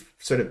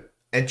sort of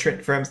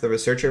entrant firms, the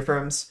researcher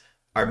firms,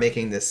 are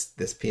making this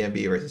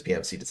PMB versus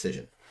PMC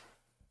decision,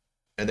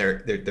 and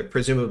they're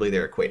presumably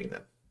they're equating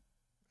them.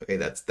 Okay,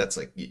 that's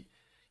like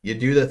you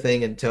do the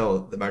thing until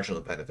the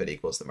marginal benefit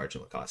equals the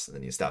marginal cost, and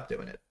then you stop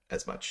doing it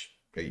as much.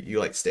 Or you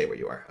like stay where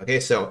you are.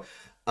 Okay, so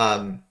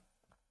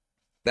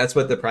that's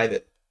what the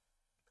private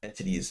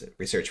entities,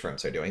 research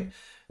firms are doing.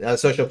 Now, the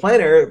social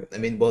planner, I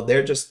mean, well,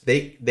 they're just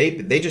they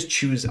just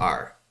choose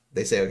R.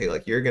 They say, okay,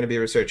 like you're going to be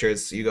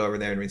researchers, you go over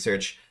there and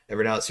research.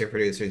 Everyone else, you're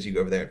producers, you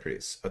go over there and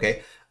produce.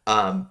 Okay,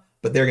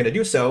 but they're going to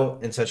do so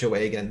in such a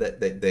way, again, that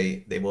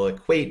they will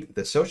equate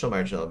the social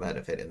marginal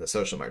benefit and the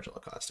social marginal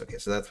cost. Okay,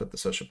 so that's what the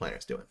social planner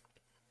is doing.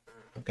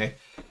 Okay,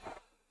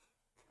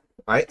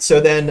 all right.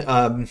 So then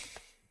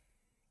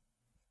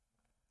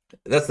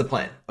that's the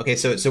plan. Okay,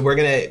 so we're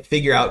going to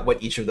figure out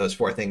what each of those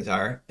four things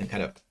are and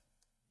kind of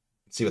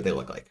see what they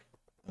look like.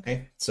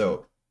 Okay,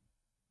 so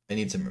I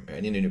need a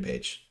new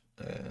page.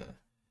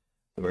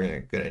 We're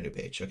gonna get a new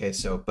page. Okay,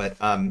 so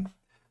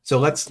so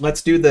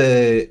let's do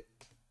the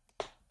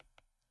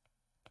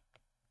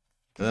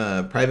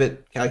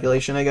private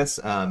calculation, I guess.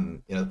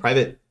 The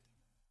private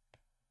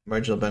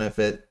marginal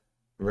benefit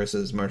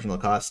versus marginal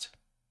cost.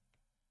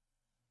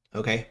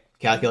 Okay,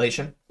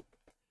 calculation.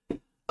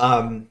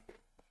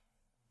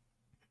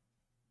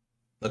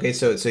 Okay,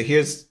 so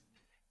here's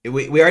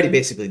we already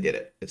basically did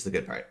it. It's the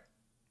good part.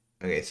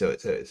 Okay, so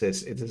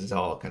this is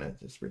all kind of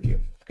just review.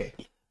 Okay.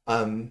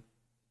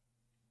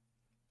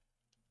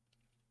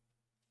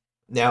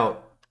 Now,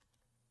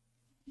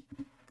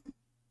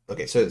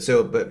 okay, so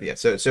what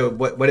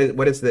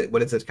is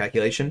this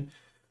calculation?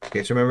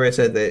 Okay, so remember I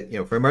said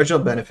that for a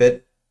marginal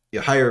benefit, you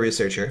hire a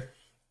researcher,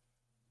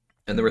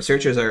 and the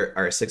researchers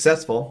are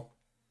successful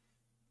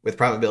with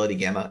probability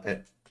gamma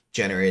at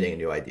generating a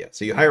new idea.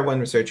 So you hire one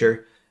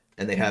researcher,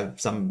 and they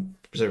have some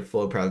sort of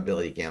flow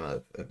probability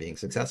gamma of being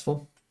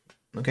successful.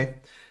 Okay,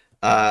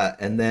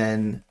 and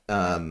then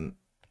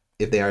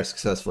if they are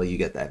successful, you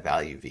get that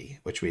value V,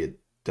 which we had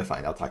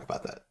defined. I'll talk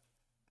about that,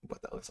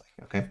 what that looks like.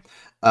 Okay,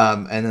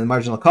 and then the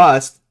marginal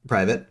cost,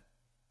 private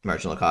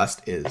marginal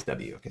cost is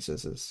W. Okay, so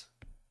this is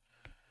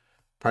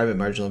private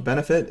marginal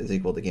benefit is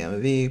equal to gamma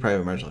V.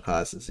 Private marginal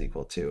cost is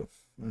equal to,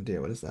 oh dear,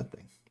 what is that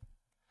thing?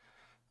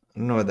 I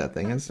don't know what that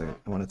thing is. I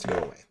want it to go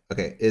away.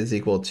 Okay, is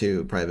equal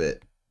to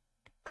private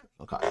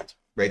cost,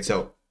 right?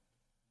 So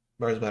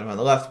marginal benefit on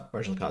the left,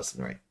 marginal cost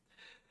on the right.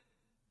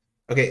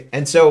 Okay,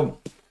 and so,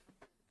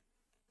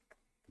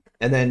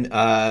 and then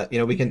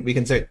we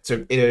can start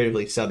sort of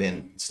iteratively sub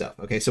in stuff.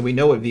 Okay, so we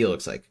know what V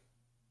looks like.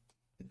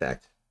 In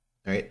fact,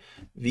 all right,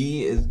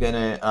 V is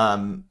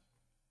gonna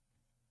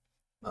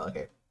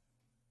okay,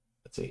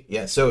 let's see.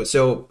 Yeah, so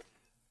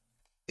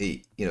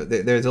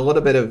there's a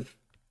little bit of,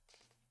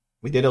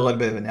 we did a little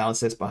bit of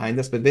analysis behind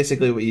this, but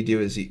basically what you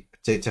do is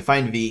to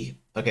find V.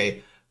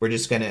 Okay, we're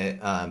just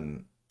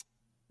gonna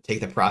take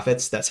the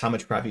profits. That's how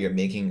much profit you're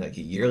making, like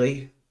a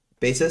yearly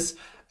basis,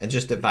 and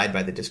just divide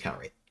by the discount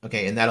rate.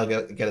 Okay, and that'll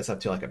get us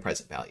up to like a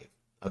present value.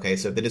 Okay,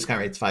 so if the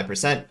discount rate is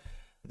 5%,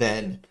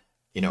 then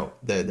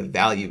the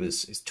value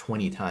is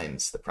 20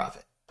 times the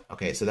profit.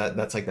 Okay, so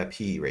that's like that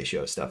P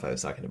ratio stuff I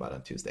was talking about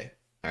on Tuesday.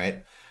 All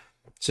right,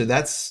 so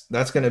that's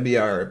going to be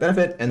our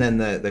benefit, and then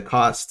the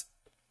cost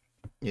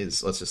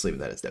is, let's just leave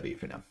that as W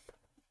for now.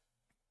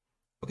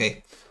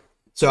 Okay,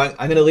 so I'm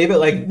going to leave it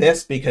like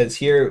this because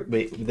here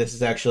this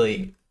is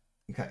actually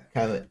kind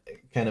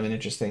of an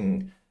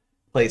interesting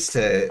place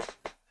to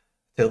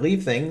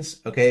leave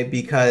things, okay,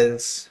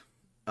 because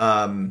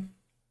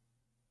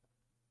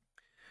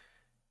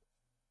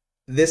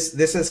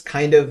this is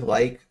kind of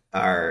like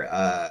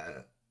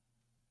our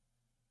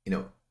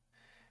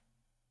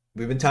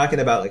we've been talking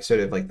about like sort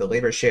of like the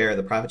labor share,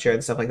 the profit share,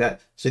 and stuff like that.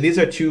 So these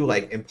are two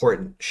like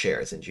important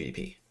shares in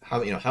GDP.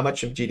 How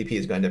much of GDP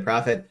is going to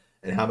profit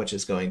and how much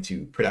is going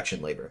to production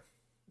labor.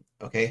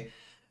 Okay,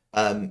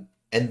 and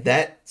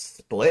that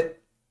split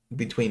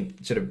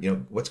between sort of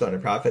what's going to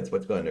profits,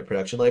 what's going to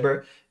production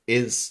labor,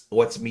 is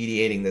what's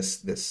mediating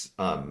this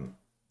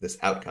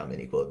outcome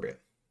in equilibrium.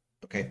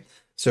 Okay,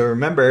 so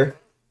remember,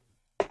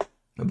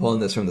 I'm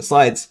pulling this from the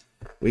slides.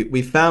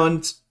 We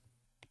found,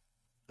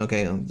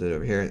 okay, I'll do it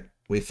over here.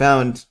 We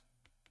found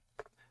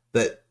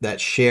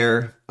that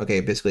share,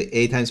 okay, basically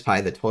A times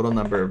pi, the total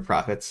number of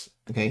profits.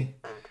 Okay,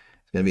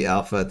 it's going to be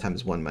alpha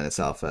times 1 minus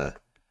alpha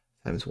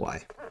times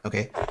y.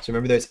 Okay, so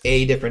remember there's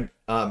A different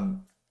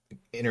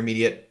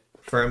intermediate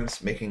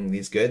firms making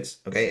these goods,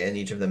 okay, and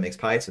each of them makes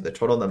pi, so the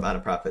total amount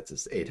of profits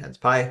is A times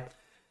pi.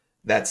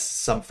 that's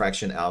some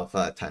fraction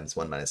alpha times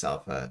 1 minus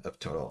alpha of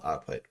total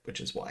output, which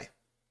is y.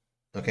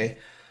 Okay,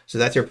 so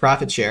that's your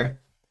profit share.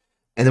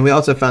 And then we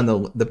also found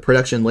the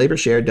production labor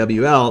share,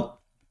 WL,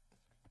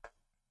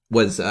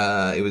 was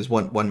it was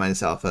 1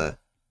 minus alpha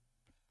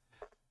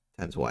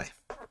times y.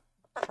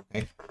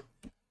 Okay.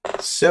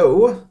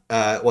 So,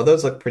 well,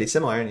 those look pretty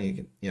similar, and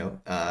you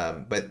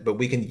can, but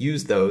we can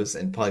use those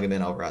and plug them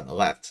in over on the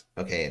left,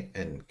 okay,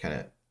 and kind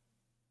of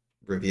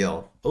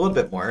reveal a little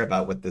bit more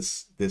about what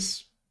this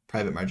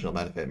private marginal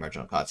benefit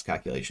marginal cost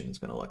calculation is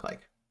going to look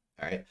like.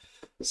 All right,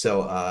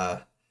 so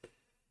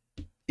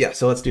yeah,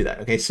 so let's do that.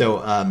 Okay, so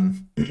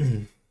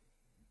we're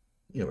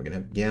going to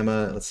have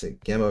gamma. Let's say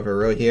gamma over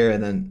rho here,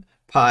 and then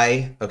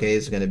pi. Okay,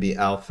 is going to be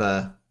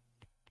alpha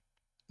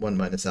 1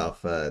 minus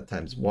alpha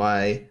times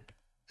y,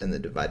 and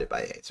then divided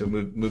by a. So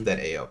move that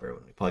a over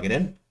when we plug it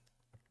in.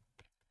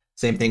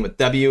 Same thing with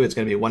w. It's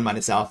going to be 1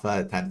 minus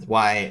alpha times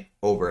y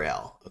over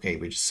L. Okay,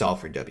 we just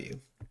solve for w.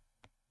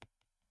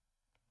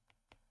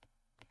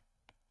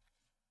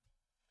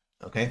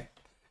 Okay.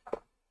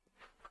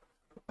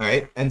 All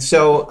right, and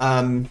so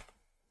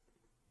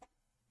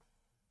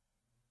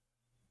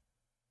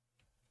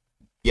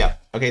yeah.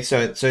 Okay,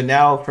 so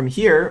now from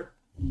here,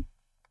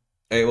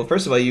 okay, well,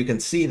 first of all, you can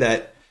see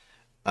that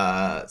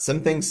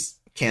some things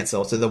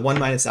cancel. So the 1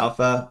 minus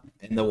alpha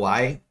and the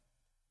y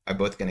are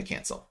both going to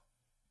cancel.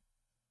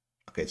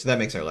 Okay, so that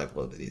makes our life a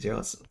little bit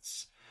easier. So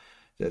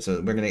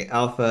we're going to get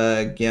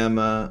alpha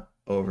gamma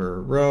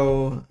over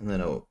rho, and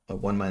then a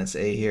 1 minus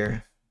a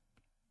here,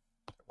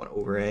 1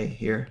 over a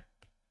here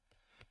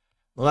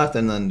on the left,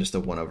 and then just a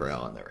 1 over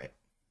L on the right.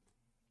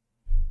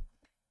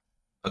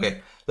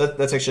 Okay,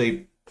 that's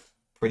actually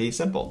pretty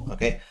simple.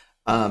 Okay,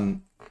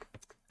 and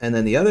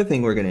then the other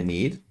thing we're going to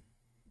need,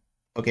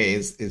 okay,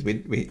 is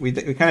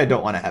we kind of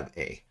don't want to have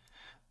a,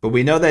 but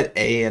we know that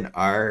a and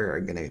r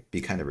are going to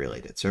be kind of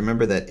related. So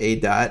remember that a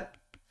dot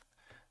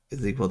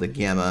is equal to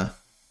gamma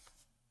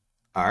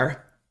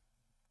r.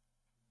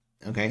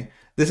 Okay,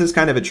 this is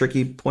kind of a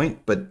tricky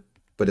point, but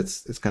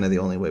it's kind of the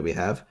only way we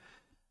have,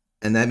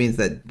 and that means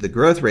that the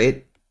growth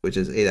rate, which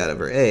is a dot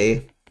over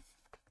a,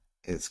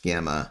 is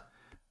gamma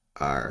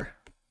r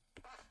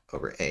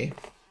over a.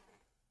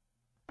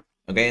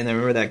 Okay, and then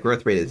remember that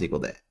growth rate is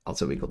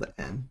also equal to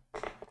n,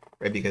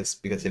 right? Because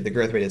if the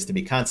growth rate is to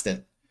be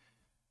constant,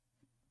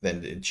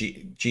 then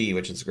g,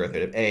 which is the growth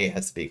rate of a,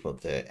 has to be equal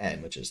to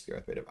n, which is the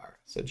growth rate of r.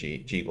 So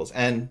g equals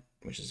n,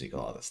 which is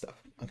equal to all this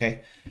stuff.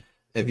 Okay,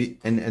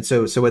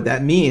 so what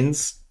that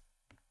means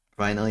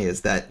finally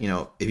is that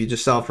if you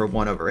just solve for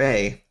 1 over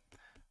a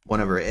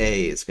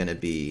is going to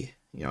be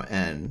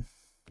n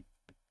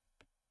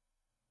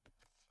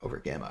over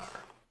gamma r.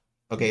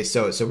 Okay,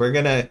 so we're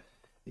gonna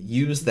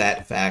use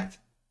that fact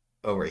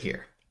over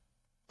here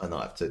on the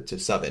left to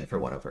sub in for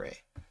 1 over a.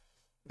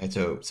 Right,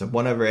 so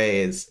 1 over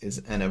a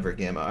is n over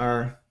gamma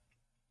r.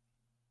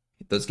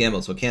 Those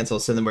gammas will cancel,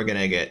 so then we're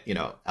gonna get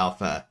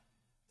alpha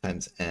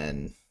times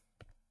n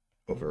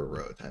over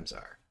rho times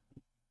r.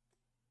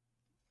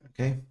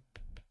 Okay.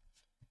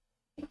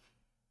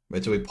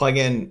 Right, so we plug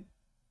in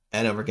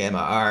n over gamma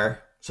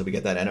r, so we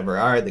get that n over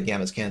r. The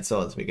gammas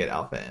cancel, so we get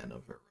alpha n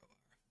over rho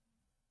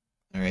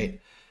r. All right.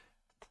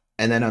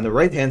 And then on the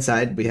right-hand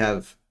side, we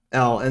have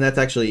L, and that's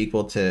actually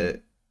equal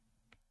to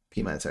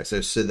P minus R. So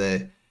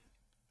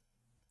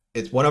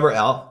it's 1 over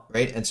L,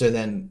 right? And so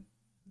then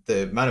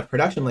the amount of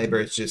production labor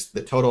is just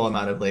the total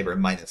amount of labor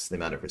minus the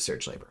amount of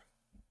research labor.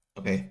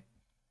 Okay.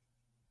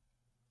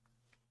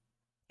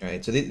 All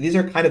right. So these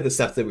are kind of the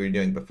steps that we were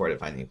doing before to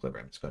find the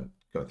equilibrium. Just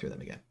go through them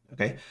again.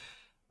 Okay.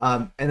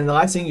 And then the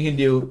last thing you can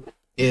do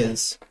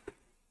is,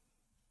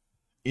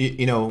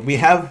 we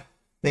have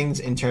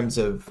things in terms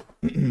of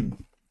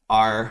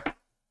R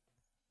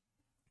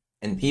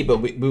and P, but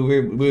we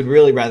would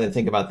really rather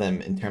think about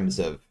them in terms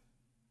of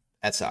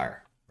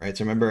SR, right?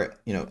 So remember,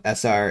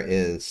 SR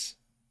is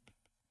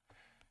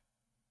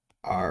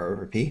R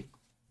over P.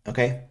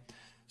 Okay,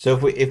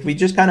 so if we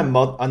just kind of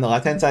on the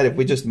left hand side, if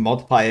we just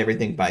multiply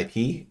everything by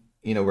P,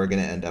 we're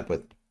going to end up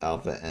with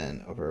alpha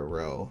n over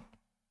rho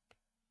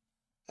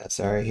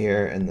SR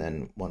here, and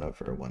then 1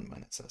 over 1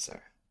 minus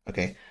SR.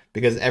 Okay,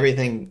 because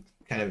everything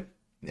kind of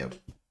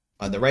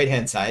on the right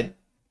hand side,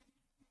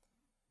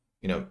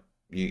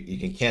 you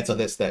can cancel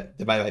this, that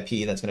divided by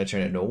P, that's going to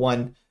turn into a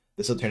 1.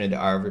 This will turn into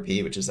R over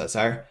P, which is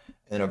SR.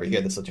 And then over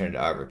here, this will turn into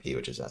R over P,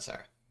 which is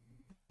SR.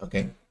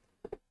 Okay.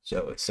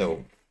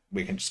 So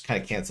we can just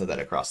kind of cancel that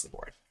across the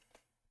board.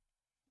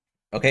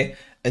 Okay.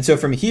 And so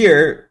from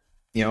here,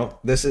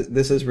 this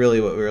is really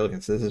what we were looking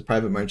at. So this is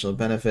private marginal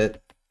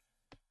benefit,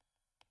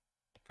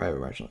 private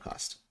marginal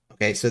cost.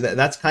 Okay. So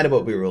that's kind of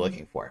what we were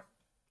looking for.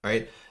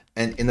 Right.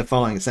 And in the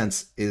following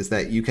sense is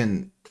that you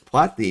can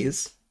plot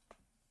these.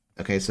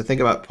 Okay, so think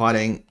about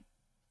plotting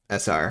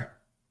SR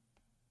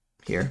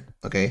here,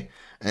 okay?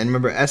 And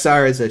remember,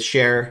 SR is a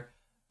share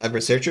of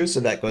researchers, so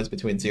that goes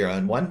between 0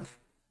 and 1,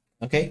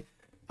 okay?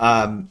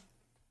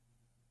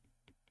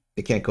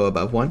 It can't go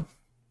above 1.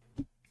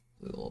 A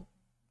little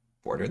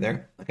border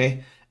there, okay?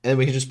 And then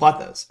we can just plot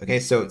those, okay?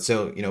 So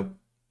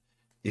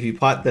if you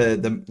plot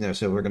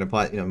so we're going to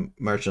plot,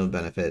 marginal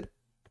benefit,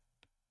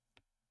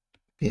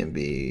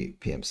 PMB,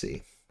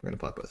 PMC. We're going to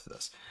plot both of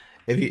those.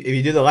 If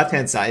you do the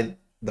left-hand side,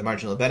 the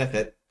marginal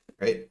benefit,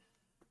 right?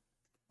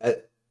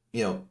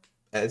 You know,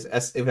 if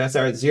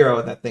SR is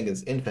 0, that thing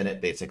is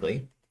infinite,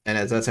 basically. And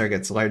as SR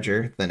gets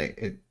larger, then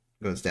it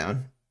goes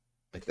down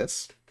like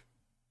this.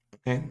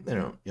 Okay,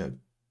 it'll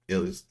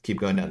just keep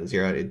going down to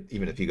 0,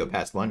 even if you go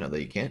past 1, although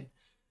you can't.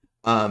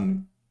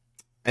 And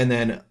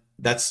then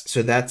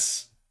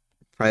that's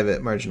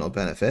private marginal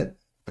benefit.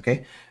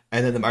 Okay,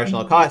 and then the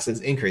marginal cost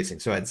is increasing.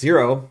 So at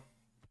 0,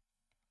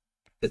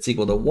 it's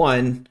equal to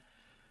 1,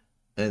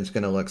 and it's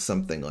going to look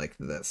something like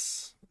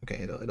this.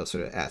 Okay, it'll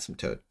sort of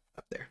asymptote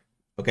up there.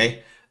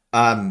 Okay.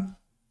 All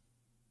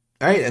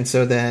right, and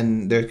so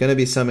then there's going to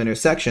be some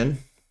intersection.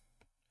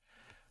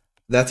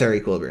 That's our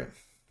equilibrium.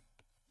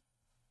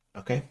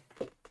 Okay.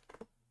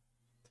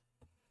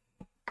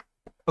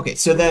 Okay,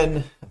 so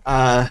then,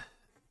 so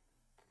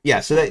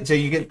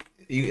you get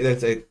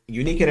there's a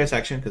unique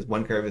intersection because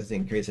one curve is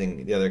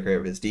increasing, the other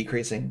curve is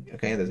decreasing.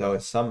 Okay, there's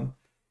always some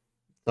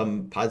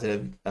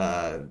positive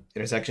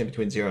intersection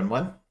between 0 and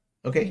 1.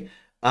 Okay,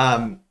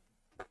 and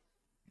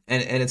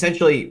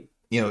essentially,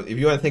 if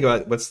you want to think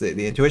about what's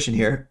the intuition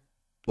here,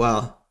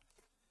 well,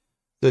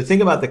 so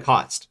think about the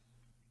cost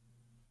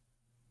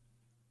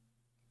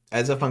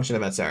as a function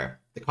of SR.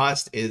 The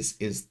cost is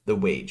the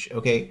wage.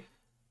 Okay,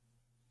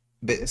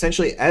 but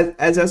essentially,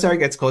 as SR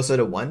gets closer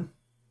to 1,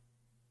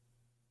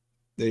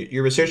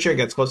 your research share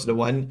gets closer to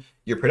 1,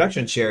 your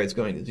production share is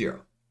going to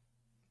 0.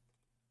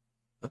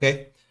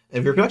 Okay, and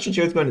if your production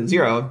share is going to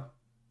 0,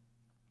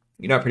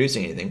 you're not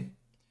producing anything.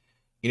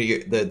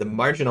 The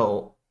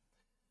marginal,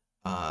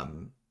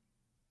 going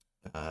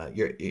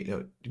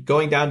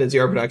down to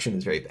 0 production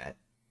is very bad.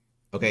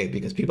 Okay,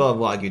 because people have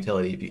log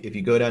utility. If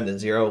you go down to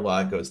 0,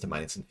 log goes to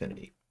minus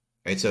infinity.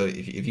 Right, so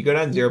if you go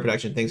down to 0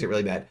 production, things get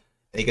really bad.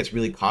 And it gets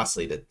really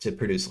costly to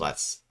produce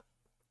less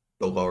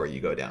the lower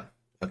you go down.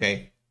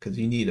 Okay, because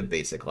you need a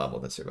basic level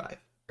to survive.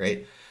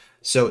 Right,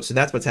 so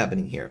that's what's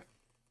happening here.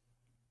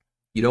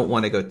 You don't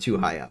want to go too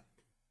high up.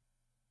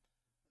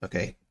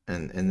 Okay,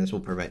 and this will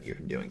prevent you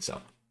from doing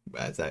so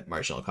as that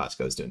marginal cost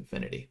goes to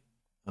infinity.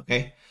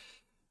 Okay,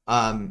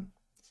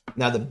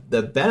 now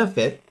the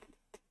benefit.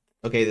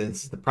 Okay,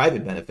 this is the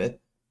private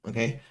benefit.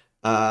 Okay,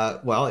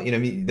 well,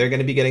 they're going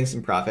to be getting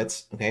some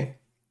profits. Okay,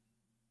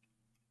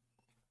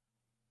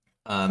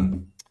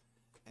 and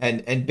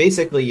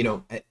basically,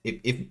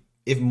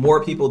 if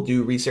more people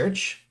do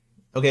research,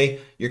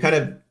 okay, you're kind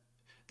of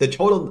the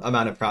total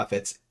amount of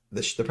profits,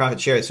 the profit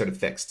share is sort of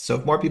fixed. So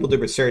if more people do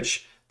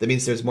research, that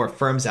means there's more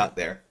firms out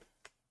there,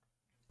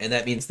 and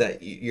that means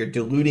that you're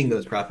diluting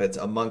those profits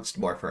amongst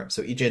more firms.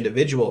 So each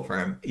individual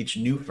firm, each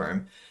new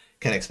firm,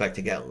 can expect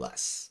to get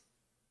less.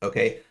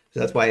 Okay,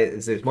 so that's why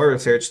there's more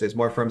research, there's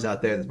more firms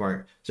out there, there's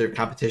more sort of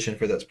competition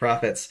for those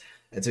profits,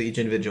 and so each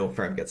individual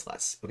firm gets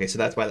less. Okay, so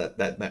that's why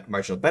that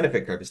marginal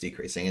benefit curve is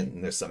decreasing,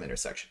 and there's some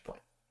intersection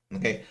point.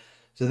 Okay,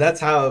 so that's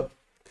kind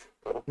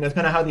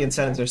of how the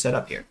incentives are set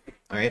up here.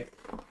 All right.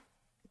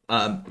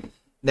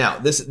 Now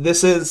this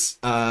is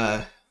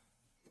so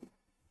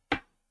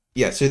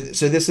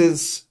this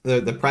is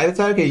the private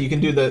side. Okay, you can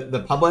do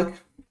the public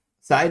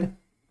side.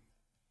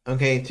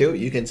 Okay, too.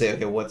 You can say,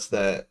 okay, what's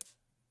the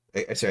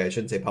sorry, I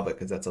shouldn't say public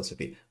because that's also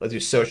P. Let's do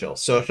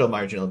social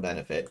marginal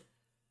benefit,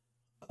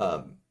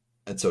 and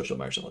social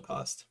marginal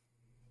cost.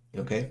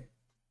 Okay.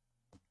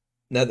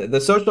 Now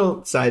the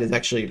social side is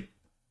actually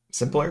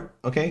simpler.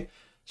 Okay.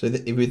 So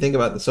if we think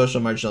about the social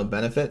marginal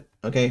benefit,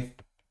 okay,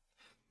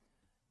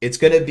 it's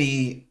going to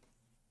be,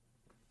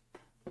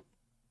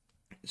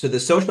 so the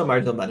social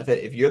marginal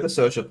benefit, if you're the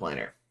social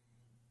planner,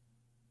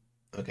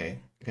 okay,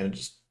 kind of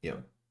just,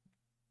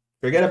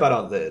 forget about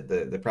all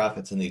the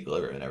profits and the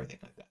equilibrium and everything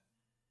like that.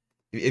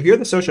 If you're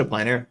the social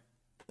planner,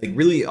 like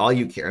really all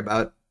you care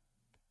about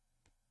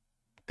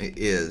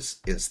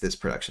is this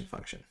production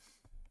function.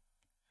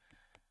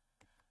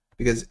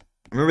 Because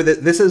remember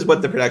that this is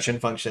what the production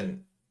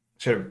function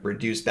sort of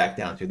reduced back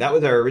down to. That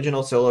was our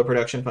original solo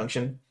production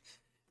function.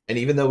 And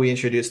even though we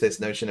introduced this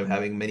notion of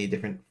having many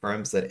different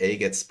firms that A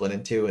gets split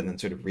into and then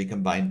sort of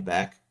recombined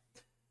back,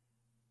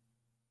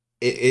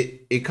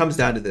 it comes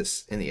down to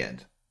this in the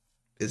end,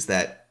 is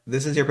that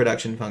this is your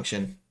production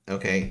function,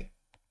 okay?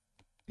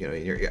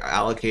 You're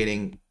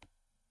allocating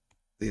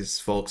these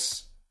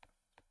folks,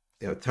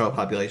 total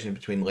population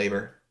between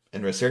labor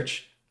and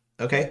research,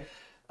 okay?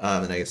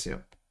 And I guess,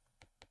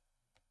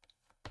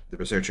 the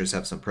researchers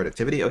have some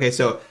productivity. Okay,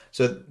 so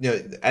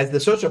as the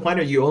social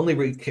planner, you only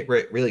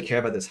really care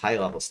about this high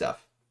level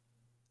stuff.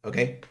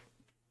 Okay,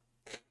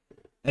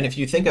 and if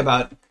you think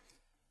about,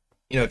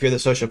 if you're the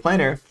social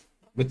planner,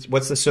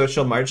 what's the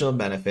social marginal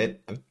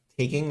benefit of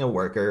taking a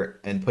worker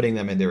and putting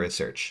them into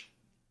research?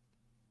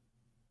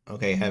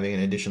 Okay, having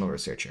an additional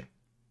researcher.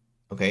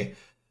 Okay,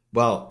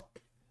 well,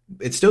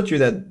 it's still true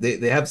that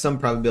they have some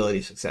probability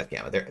of success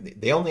gamma.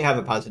 They only have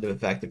a positive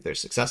effect if they're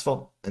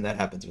successful, and that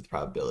happens with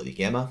probability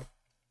gamma.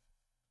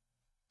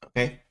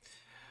 Okay.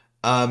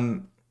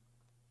 And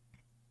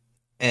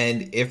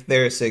if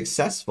they're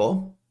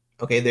successful,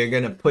 okay, they're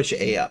going to push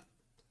A up.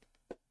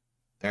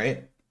 All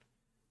right.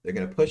 They're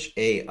going to push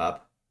A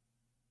up.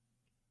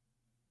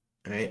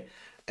 All right.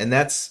 And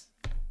that's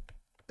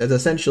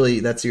essentially,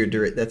 that's your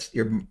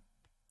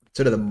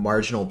sort of the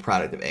marginal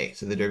product of A.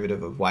 So the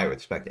derivative of y with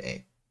respect to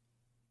A.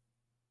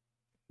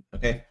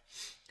 Okay.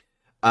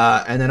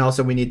 And then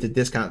also we need to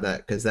discount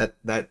that because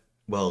that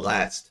will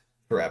last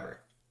forever.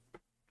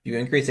 If you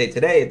increase A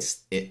today,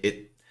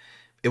 it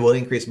will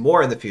increase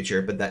more in the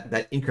future, but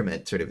that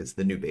increment sort of is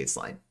the new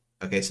baseline.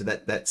 Okay, so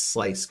that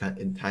slice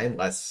in time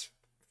lasts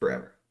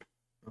forever.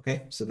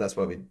 Okay, so that's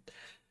why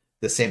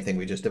the same thing,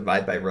 we just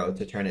divide by rho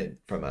to turn it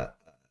from a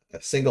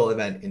single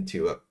event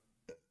into an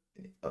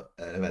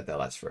event that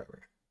lasts forever.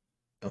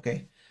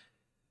 Okay,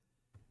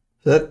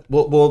 so that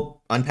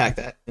we'll unpack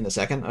that in a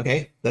second.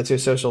 Okay, that's your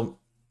social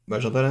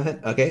marginal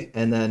benefit. Okay,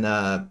 and then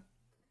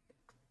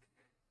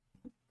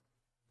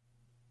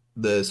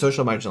the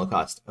social marginal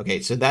cost.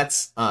 Okay, so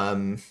that's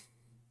let's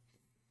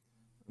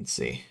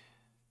see,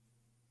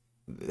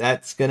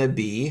 that's gonna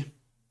be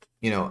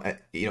so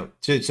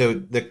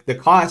the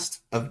cost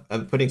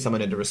of putting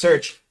someone into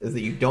research is that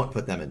you don't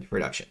put them into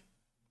production.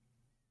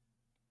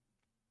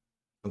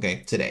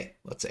 Okay, today,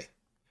 let's say.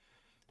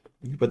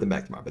 You can put them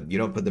back tomorrow, but you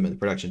don't put them into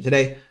production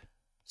today.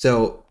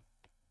 So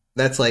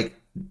that's like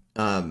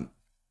the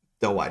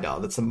Y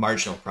dollar. That's the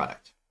marginal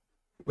product,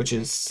 which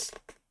is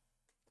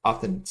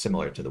often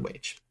similar to the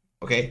wage.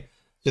 Okay,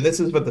 so this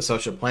is what the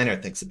social planner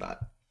thinks about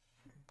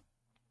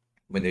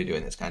when they're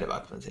doing this kind of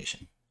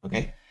optimization.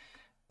 Okay.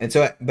 And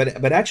so,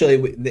 but actually,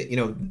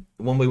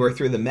 when we work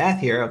through the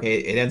math here, okay,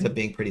 it ends up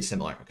being pretty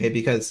similar, okay?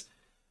 Because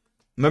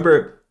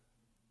remember,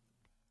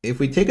 if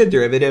we take a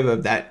derivative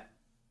of that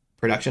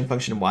production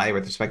function y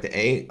with respect to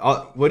A,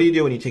 what do you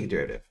do when you take a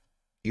derivative?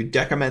 You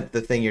decrement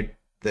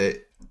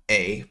the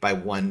A by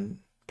 1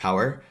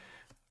 power,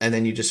 and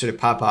then you just sort of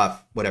pop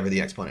off whatever the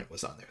exponent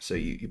was on there. So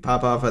you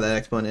pop off of that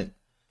exponent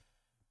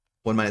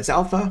 1 minus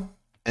alpha,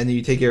 and then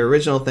you take your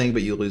original thing,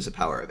 but you lose the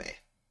power of A.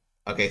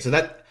 Okay, so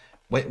that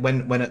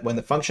when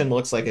the function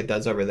looks like it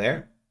does over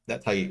there,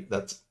 that's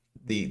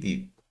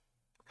the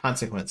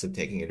consequence of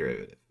taking a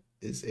derivative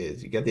is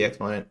you get the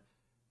exponent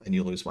and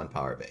you lose 1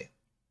 power of A.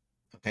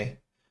 Okay.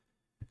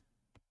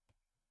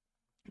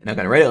 And I'm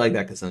going to write it like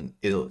that because then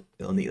it'll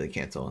neatly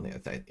cancel on the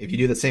other side. If you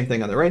do the same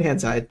thing on the right hand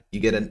side,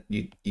 you get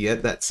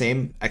that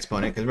same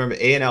exponent, because remember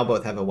A and L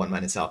both have a 1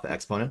 minus alpha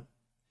exponent.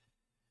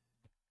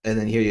 And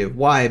then here you have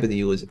y, but then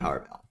you lose the power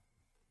of L.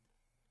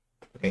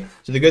 Okay.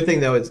 So the good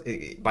thing though is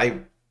by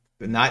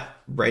not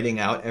writing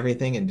out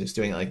everything and just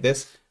doing it like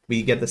this,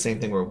 we get the same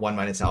thing where 1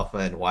 minus alpha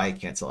and y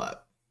cancel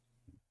out.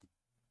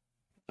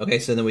 Okay,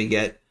 so then we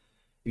get,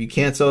 if you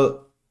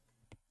cancel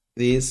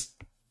these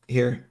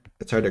here,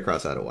 it's hard to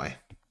cross out a y.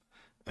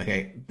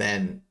 Okay,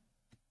 then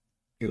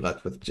you're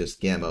left with just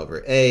gamma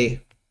over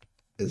A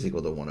is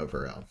equal to 1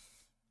 over L.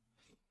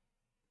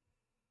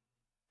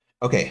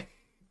 Okay,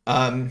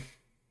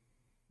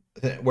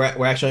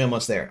 we're actually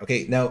almost there.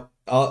 Okay, now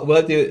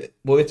what we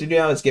have to do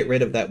now is get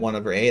rid of that 1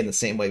 over A in the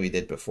same way we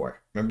did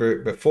before. Remember,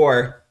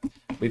 before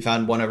we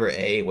found 1 over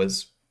A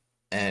was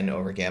n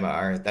over gamma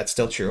r. That's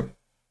still true.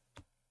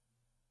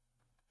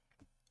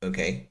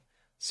 Okay,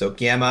 so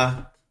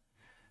gamma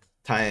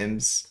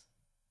times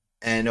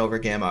n over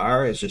gamma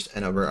r is just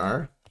n over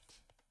r.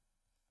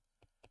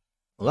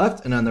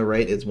 Left, and on the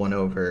right is 1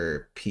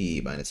 over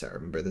p minus r.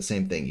 Remember, the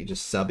same thing. You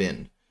just sub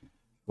in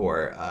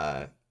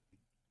for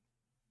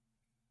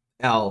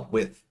L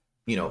with,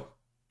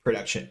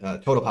 production,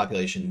 total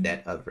population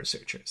net of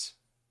researchers.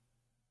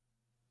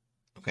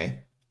 Okay.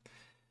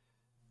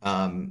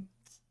 And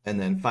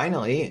then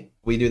finally,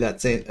 we do that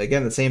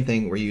the same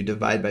thing where you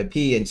divide by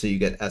P, and so you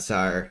get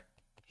SR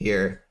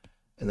here,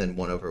 and then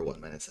 1 over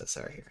 1 minus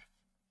SR here.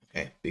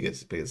 Okay,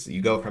 because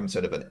you go from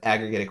sort of an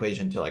aggregate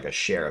equation to like a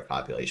share of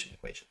population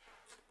equation.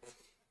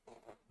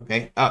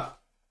 Okay. Oh,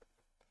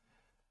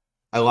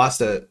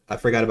 I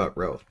forgot about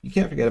rho. You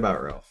can't forget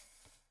about rho.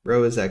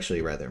 Rho is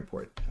actually rather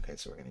important. Okay,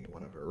 so we're going to get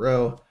 1 over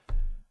rho.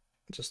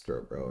 Just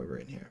throw rho over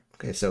in here.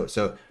 Okay,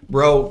 so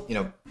rho,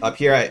 up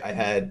here I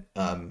had,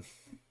 where are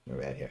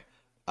we at here?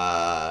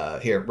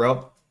 Here,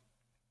 rho,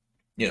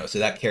 so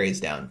that carries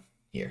down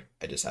here.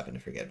 I just happened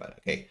to forget about it.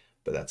 Okay,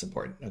 but that's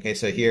important. Okay,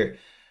 so here,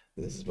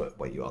 this is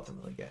what you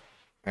ultimately get.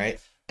 All right,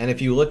 and if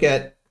you look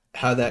at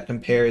how that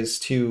compares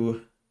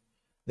to,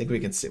 I think we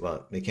can see,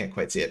 well, we can't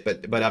quite see it,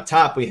 but up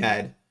top we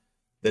had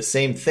the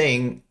same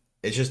thing.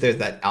 It's just there's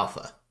that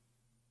alpha.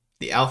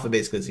 The alpha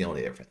basically is the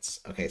only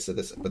difference. Okay, so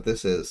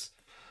this is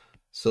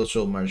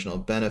social marginal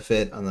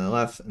benefit on the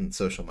left and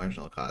social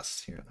marginal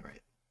cost here on the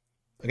right.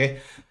 Okay,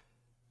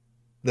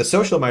 the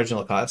social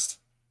marginal cost,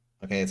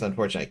 okay, it's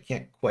unfortunate I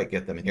can't quite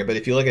get them in here, but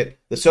if you look at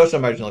the social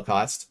marginal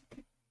cost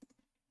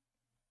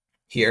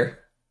here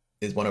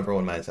is 1 over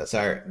 1 minus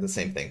SR, the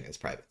same thing as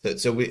private.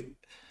 So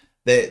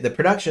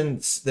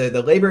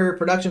the labor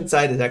production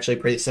side is actually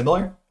pretty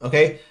similar.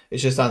 Okay,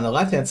 it's just on the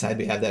left hand side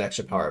we have that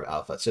extra power of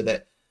alpha, so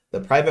that the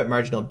private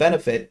marginal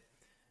benefit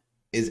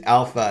is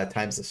alpha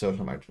times the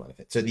social marginal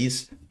benefit. So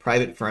these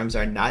private firms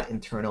are not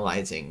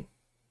internalizing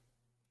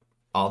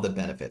all the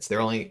benefits.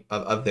 They're only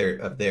of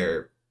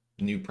their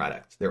new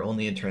product. They're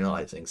only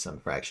internalizing some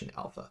fraction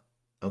alpha.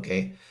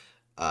 Okay.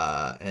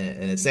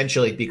 And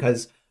essentially,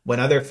 because when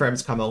other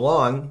firms come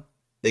along,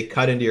 they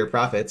cut into your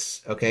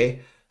profits.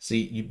 Okay. So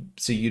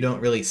you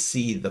don't really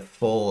see the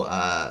full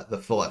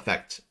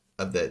effect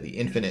of the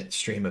infinite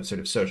stream of sort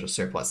of social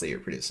surplus that you're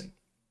producing.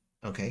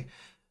 Okay.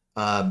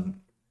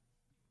 And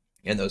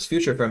those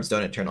future firms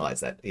don't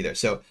internalize that either.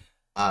 So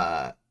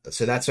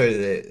that's sort of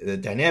the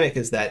dynamic,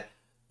 is that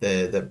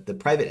the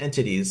private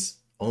entities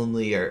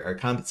only are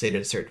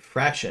compensated a certain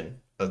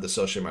fraction of the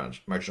social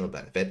marginal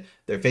benefit.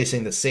 They're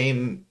facing the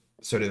same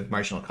sort of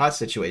marginal cost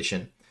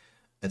situation,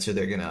 and so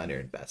they're going to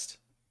underinvest.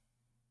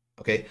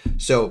 Okay,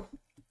 so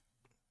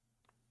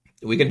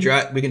we can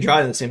draw in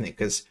the same thing,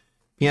 because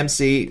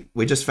PMC,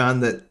 we just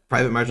found that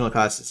private marginal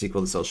cost is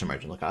equal to social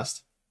marginal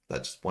cost.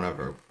 That's one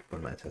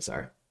my tests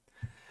are.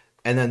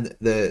 And then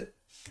the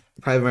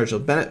private marginal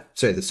benefit,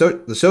 sorry,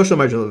 the social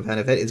marginal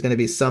benefit is going to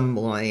be some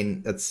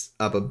line that's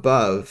up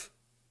above,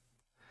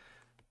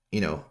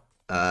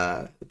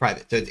 the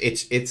private. So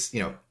it's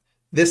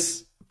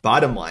this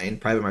bottom line,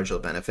 private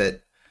marginal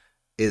benefit,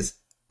 is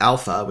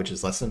alpha, which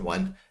is less than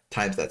 1,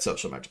 times that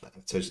social marginal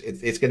benefit. So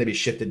it's going to be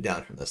shifted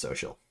down from the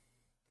social.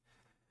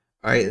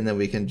 All right, and then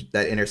we can,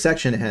 that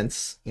intersection,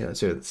 hence,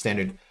 sort of the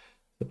standard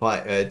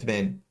supply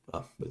demand.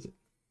 What is it?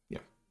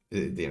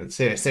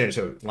 Standard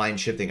sort of line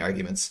shifting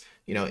arguments.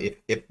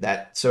 If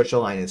that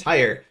social line is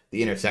higher,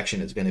 the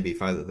intersection is going to be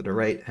farther to the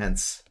right.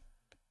 Hence,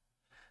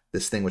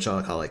 this thing, which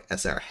I'll call like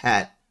SR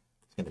hat,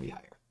 is going to be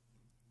higher.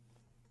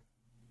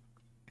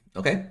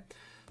 Okay,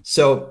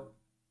 so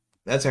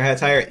SR hat's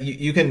higher.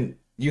 You can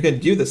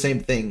do the same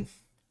thing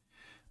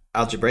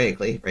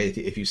algebraically, right?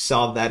 If you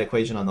solve that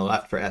equation on the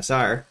left for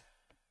SR,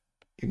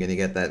 you're going to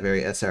get that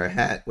very SR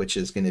hat, which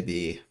is going to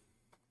be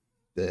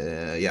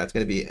it's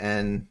going to be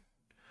n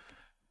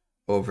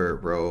over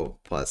rho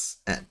plus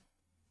n.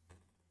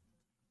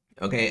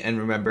 Okay, and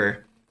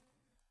remember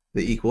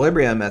the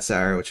equilibrium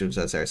SR, which was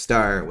SR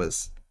star,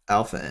 was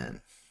alpha n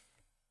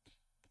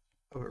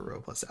over rho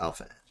plus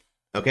alpha n.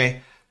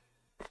 Okay.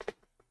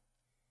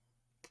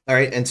 All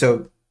right, and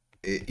so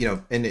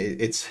and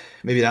it's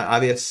maybe not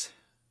obvious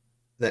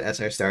that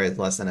SR star is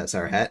less than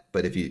SR hat,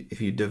 but if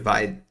you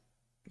divide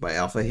by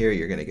alpha here,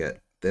 you're going to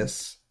get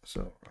this.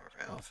 So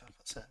alpha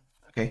plus n.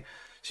 Okay,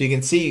 so you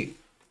can see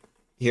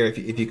here,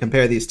 if you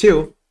compare these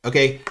two,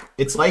 okay,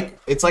 it's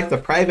like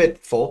the private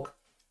folk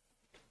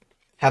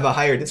have a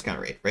higher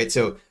discount rate, right?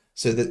 So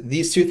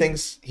these two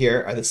things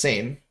here are the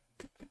same,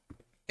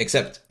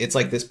 except it's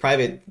like this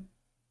private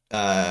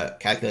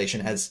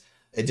calculation has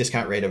a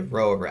discount rate of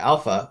rho over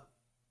alpha,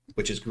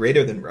 which is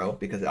greater than rho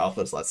because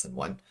alpha is less than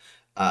 1.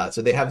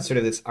 So they have sort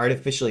of this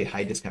artificially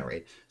high discount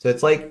rate. So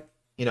it's like,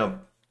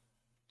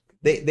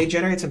 they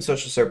generate some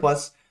social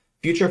surplus.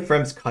 Future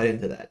firms cut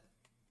into that,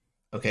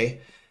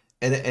 okay?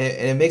 And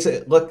it makes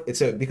it look,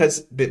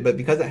 because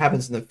it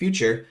happens in the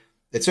future,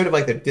 it's sort of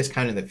like they're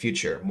discounting the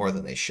future more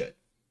than they should.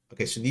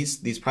 Okay, so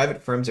these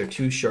private firms are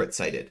too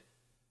short-sighted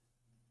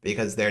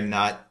because they're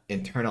not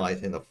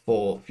internalizing the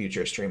full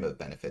future stream of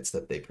benefits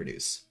that they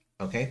produce.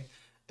 Okay,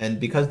 and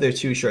because they're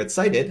too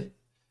short-sighted,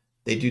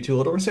 they do too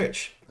little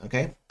research.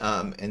 Okay,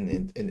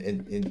 and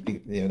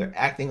they're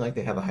acting like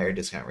they have a higher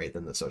discount rate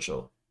than the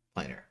social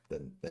planner,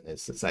 than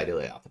is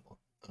societally optimal.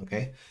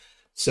 Okay,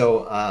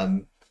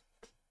 so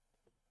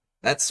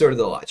that's sort of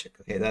the logic.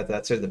 Okay,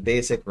 that's sort of the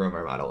basic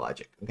Romer model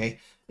logic. Okay,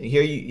 and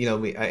here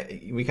we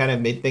kind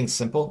of made things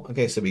simple.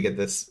 Okay, so we get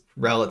this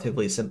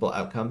relatively simple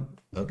outcome.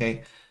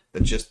 Okay,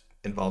 that just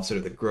involves sort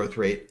of the growth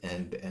rate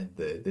and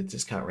the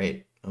discount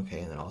rate.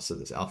 Okay, and then also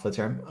this alpha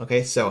term.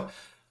 Okay, so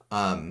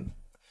but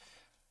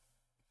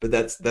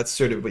that's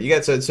sort of what you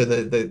get. So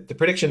the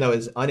prediction though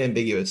is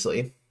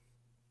unambiguously,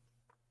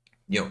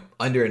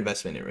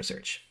 underinvestment in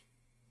research.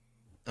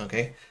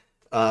 Okay,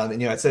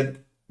 and I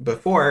said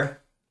before,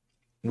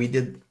 we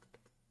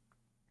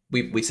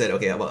said,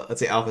 okay, well, let's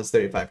say alpha is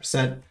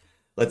 35%.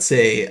 Let's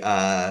say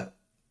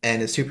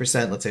n is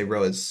 2%. Let's say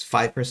rho is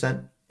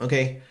 5%.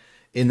 Okay,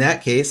 in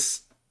that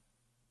case,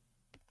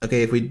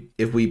 okay,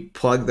 if we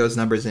plug those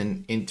numbers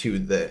into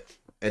the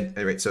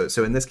right,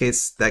 so in this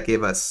case that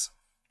gave us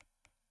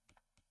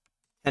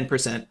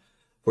 10%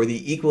 for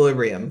the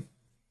equilibrium.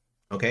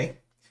 Okay,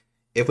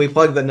 if we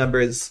plug the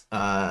numbers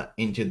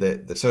into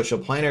the social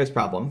planners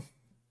problem,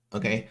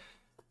 okay,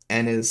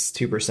 n is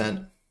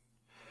 2%.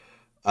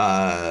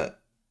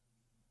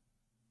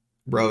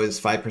 Rho is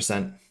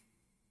 5%.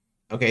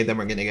 Okay, then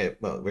we're gonna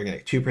get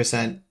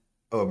 2%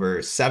 over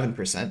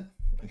 7%.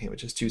 Okay,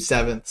 which is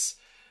 2/7,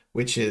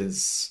 which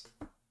is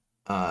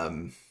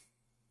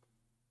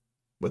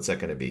what's that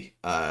gonna be?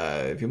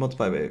 If you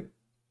multiply by,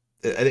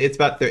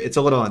 it's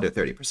a little under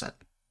 30%.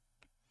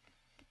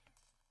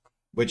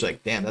 Which,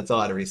 like, damn, that's a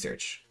lot of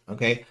research.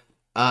 Okay,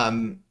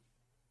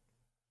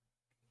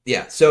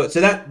 yeah. So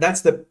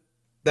that's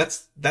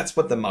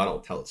what the model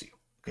tells you.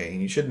 Okay,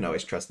 and you shouldn't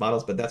always trust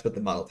models, but that's what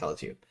the model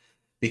tells you,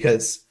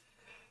 because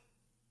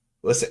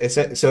so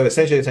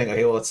essentially it's saying,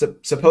 okay, well,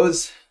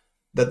 suppose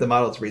that the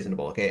model is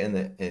reasonable. Okay, and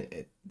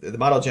the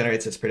model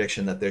generates this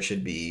prediction that there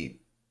should be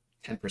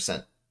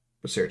 10%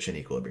 research in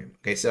equilibrium.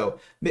 Okay, so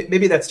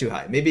maybe that's too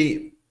high.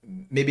 Maybe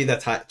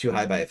that's too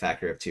high by a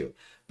factor of 2.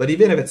 But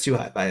even if it's too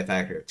high by a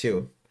factor of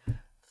 2,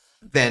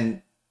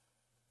 then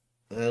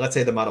let's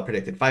say the model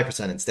predicted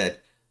 5% instead,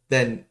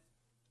 then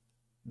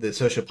the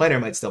social planner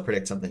might still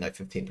predict something like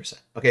 15%.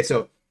 Okay,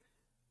 so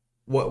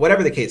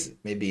whatever the case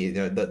may be,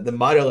 the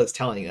model is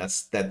telling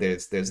us that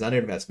there's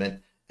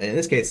underinvestment, and in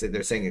this case,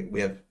 they're saying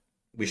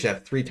we should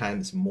have 3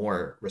 times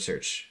more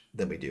research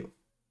than we do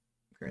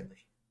currently.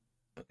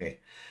 Okay,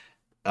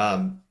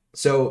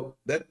 so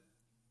that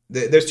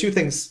there's 2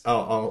 things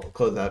I'll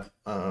close out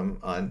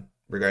on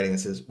regarding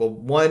this. Is, well,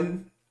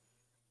 one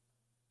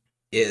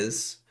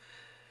is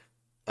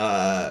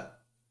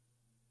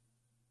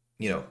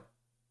you know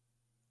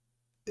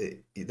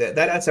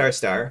that SR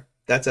star,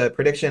 that's a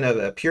prediction of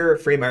a pure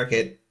free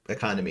market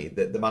economy.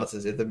 The model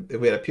says if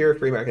we had a pure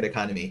free market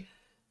economy,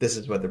 this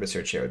is what the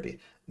research share would be.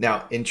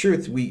 Now, in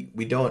truth, we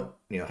don't,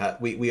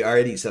 we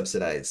already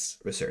subsidize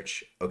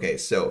research. Okay,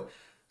 so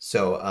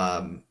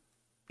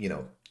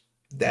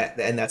that,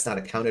 and that's not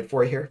accounted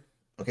for here.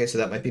 Okay, so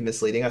that might be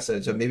misleading us.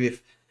 So maybe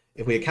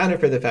if we accounted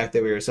for the fact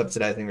that we were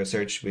subsidizing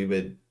research, we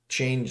would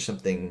change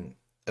something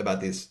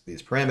about these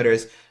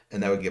parameters,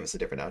 and that would give us a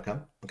different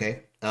outcome.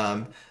 Okay.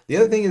 The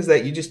other thing is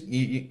that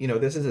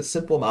this is a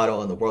simple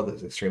model, and the world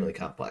is extremely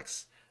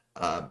complex.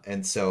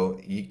 And so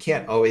you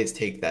can't always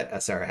take that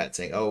SR hat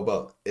saying, oh,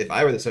 well, if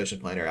I were the social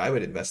planner, I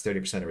would invest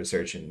 30% of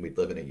research and we'd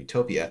live in a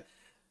utopia.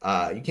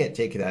 You can't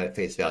take that at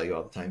face value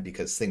all the time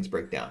because things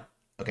break down.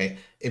 Okay.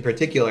 In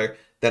particular,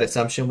 that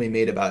assumption we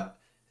made about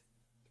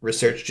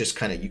research just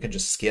you can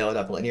just scale it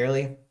up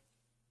linearly,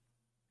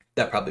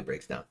 that probably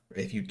breaks down.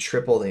 Right? If you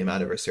triple the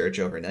amount of research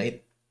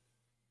overnight,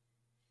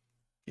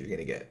 you're going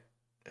to get,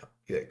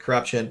 you get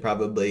corruption,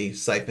 probably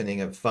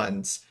siphoning of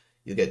funds.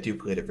 You'll get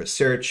duplicative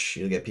research.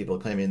 You'll get people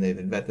claiming they've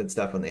invented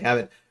stuff when they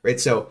haven't.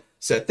 Right. So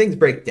things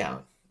break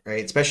down.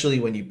 Right. Especially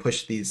when you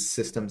push these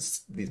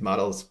systems, these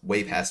models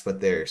way past what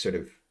they're sort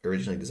of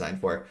originally designed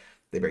for,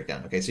 they break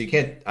down. Okay. So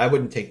I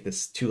wouldn't take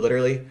this too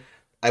literally.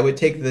 I would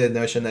take the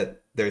notion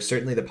that there's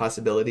certainly the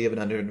possibility of an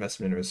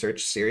underinvestment in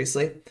research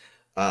seriously.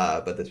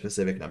 But the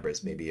specific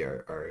numbers maybe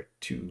are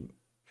too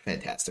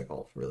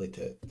fantastical really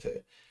to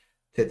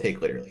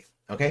take literally.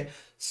 Okay,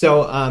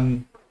 so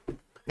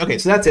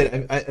so that's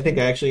it. I think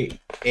I actually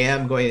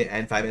am going to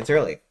end 5 minutes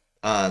early.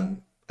 I've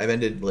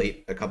ended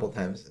late a couple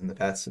times in the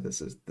past, so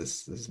this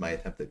is my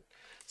attempt at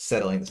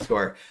settling the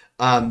score.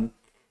 So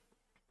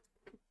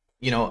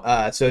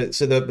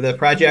the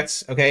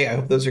projects. Okay, I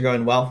hope those are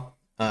going well.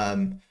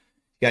 Got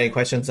any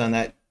questions on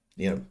that?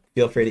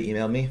 Feel free to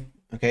email me.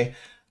 Okay.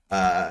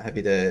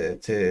 Happy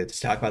to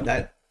talk about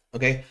that.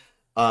 Okay.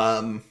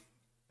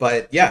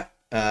 But yeah,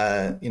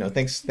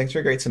 thanks for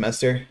a great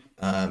semester.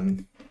 I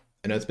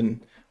know it's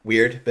been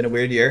a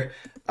weird year.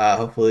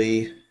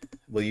 Hopefully,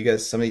 you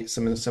guys, some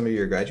of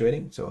you are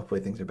graduating, so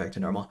hopefully things are back to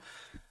normal.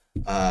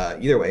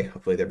 Either way,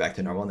 hopefully they're back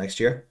to normal next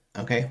year.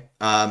 Okay.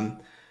 Yeah,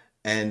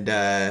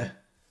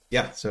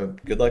 so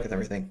good luck with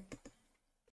everything.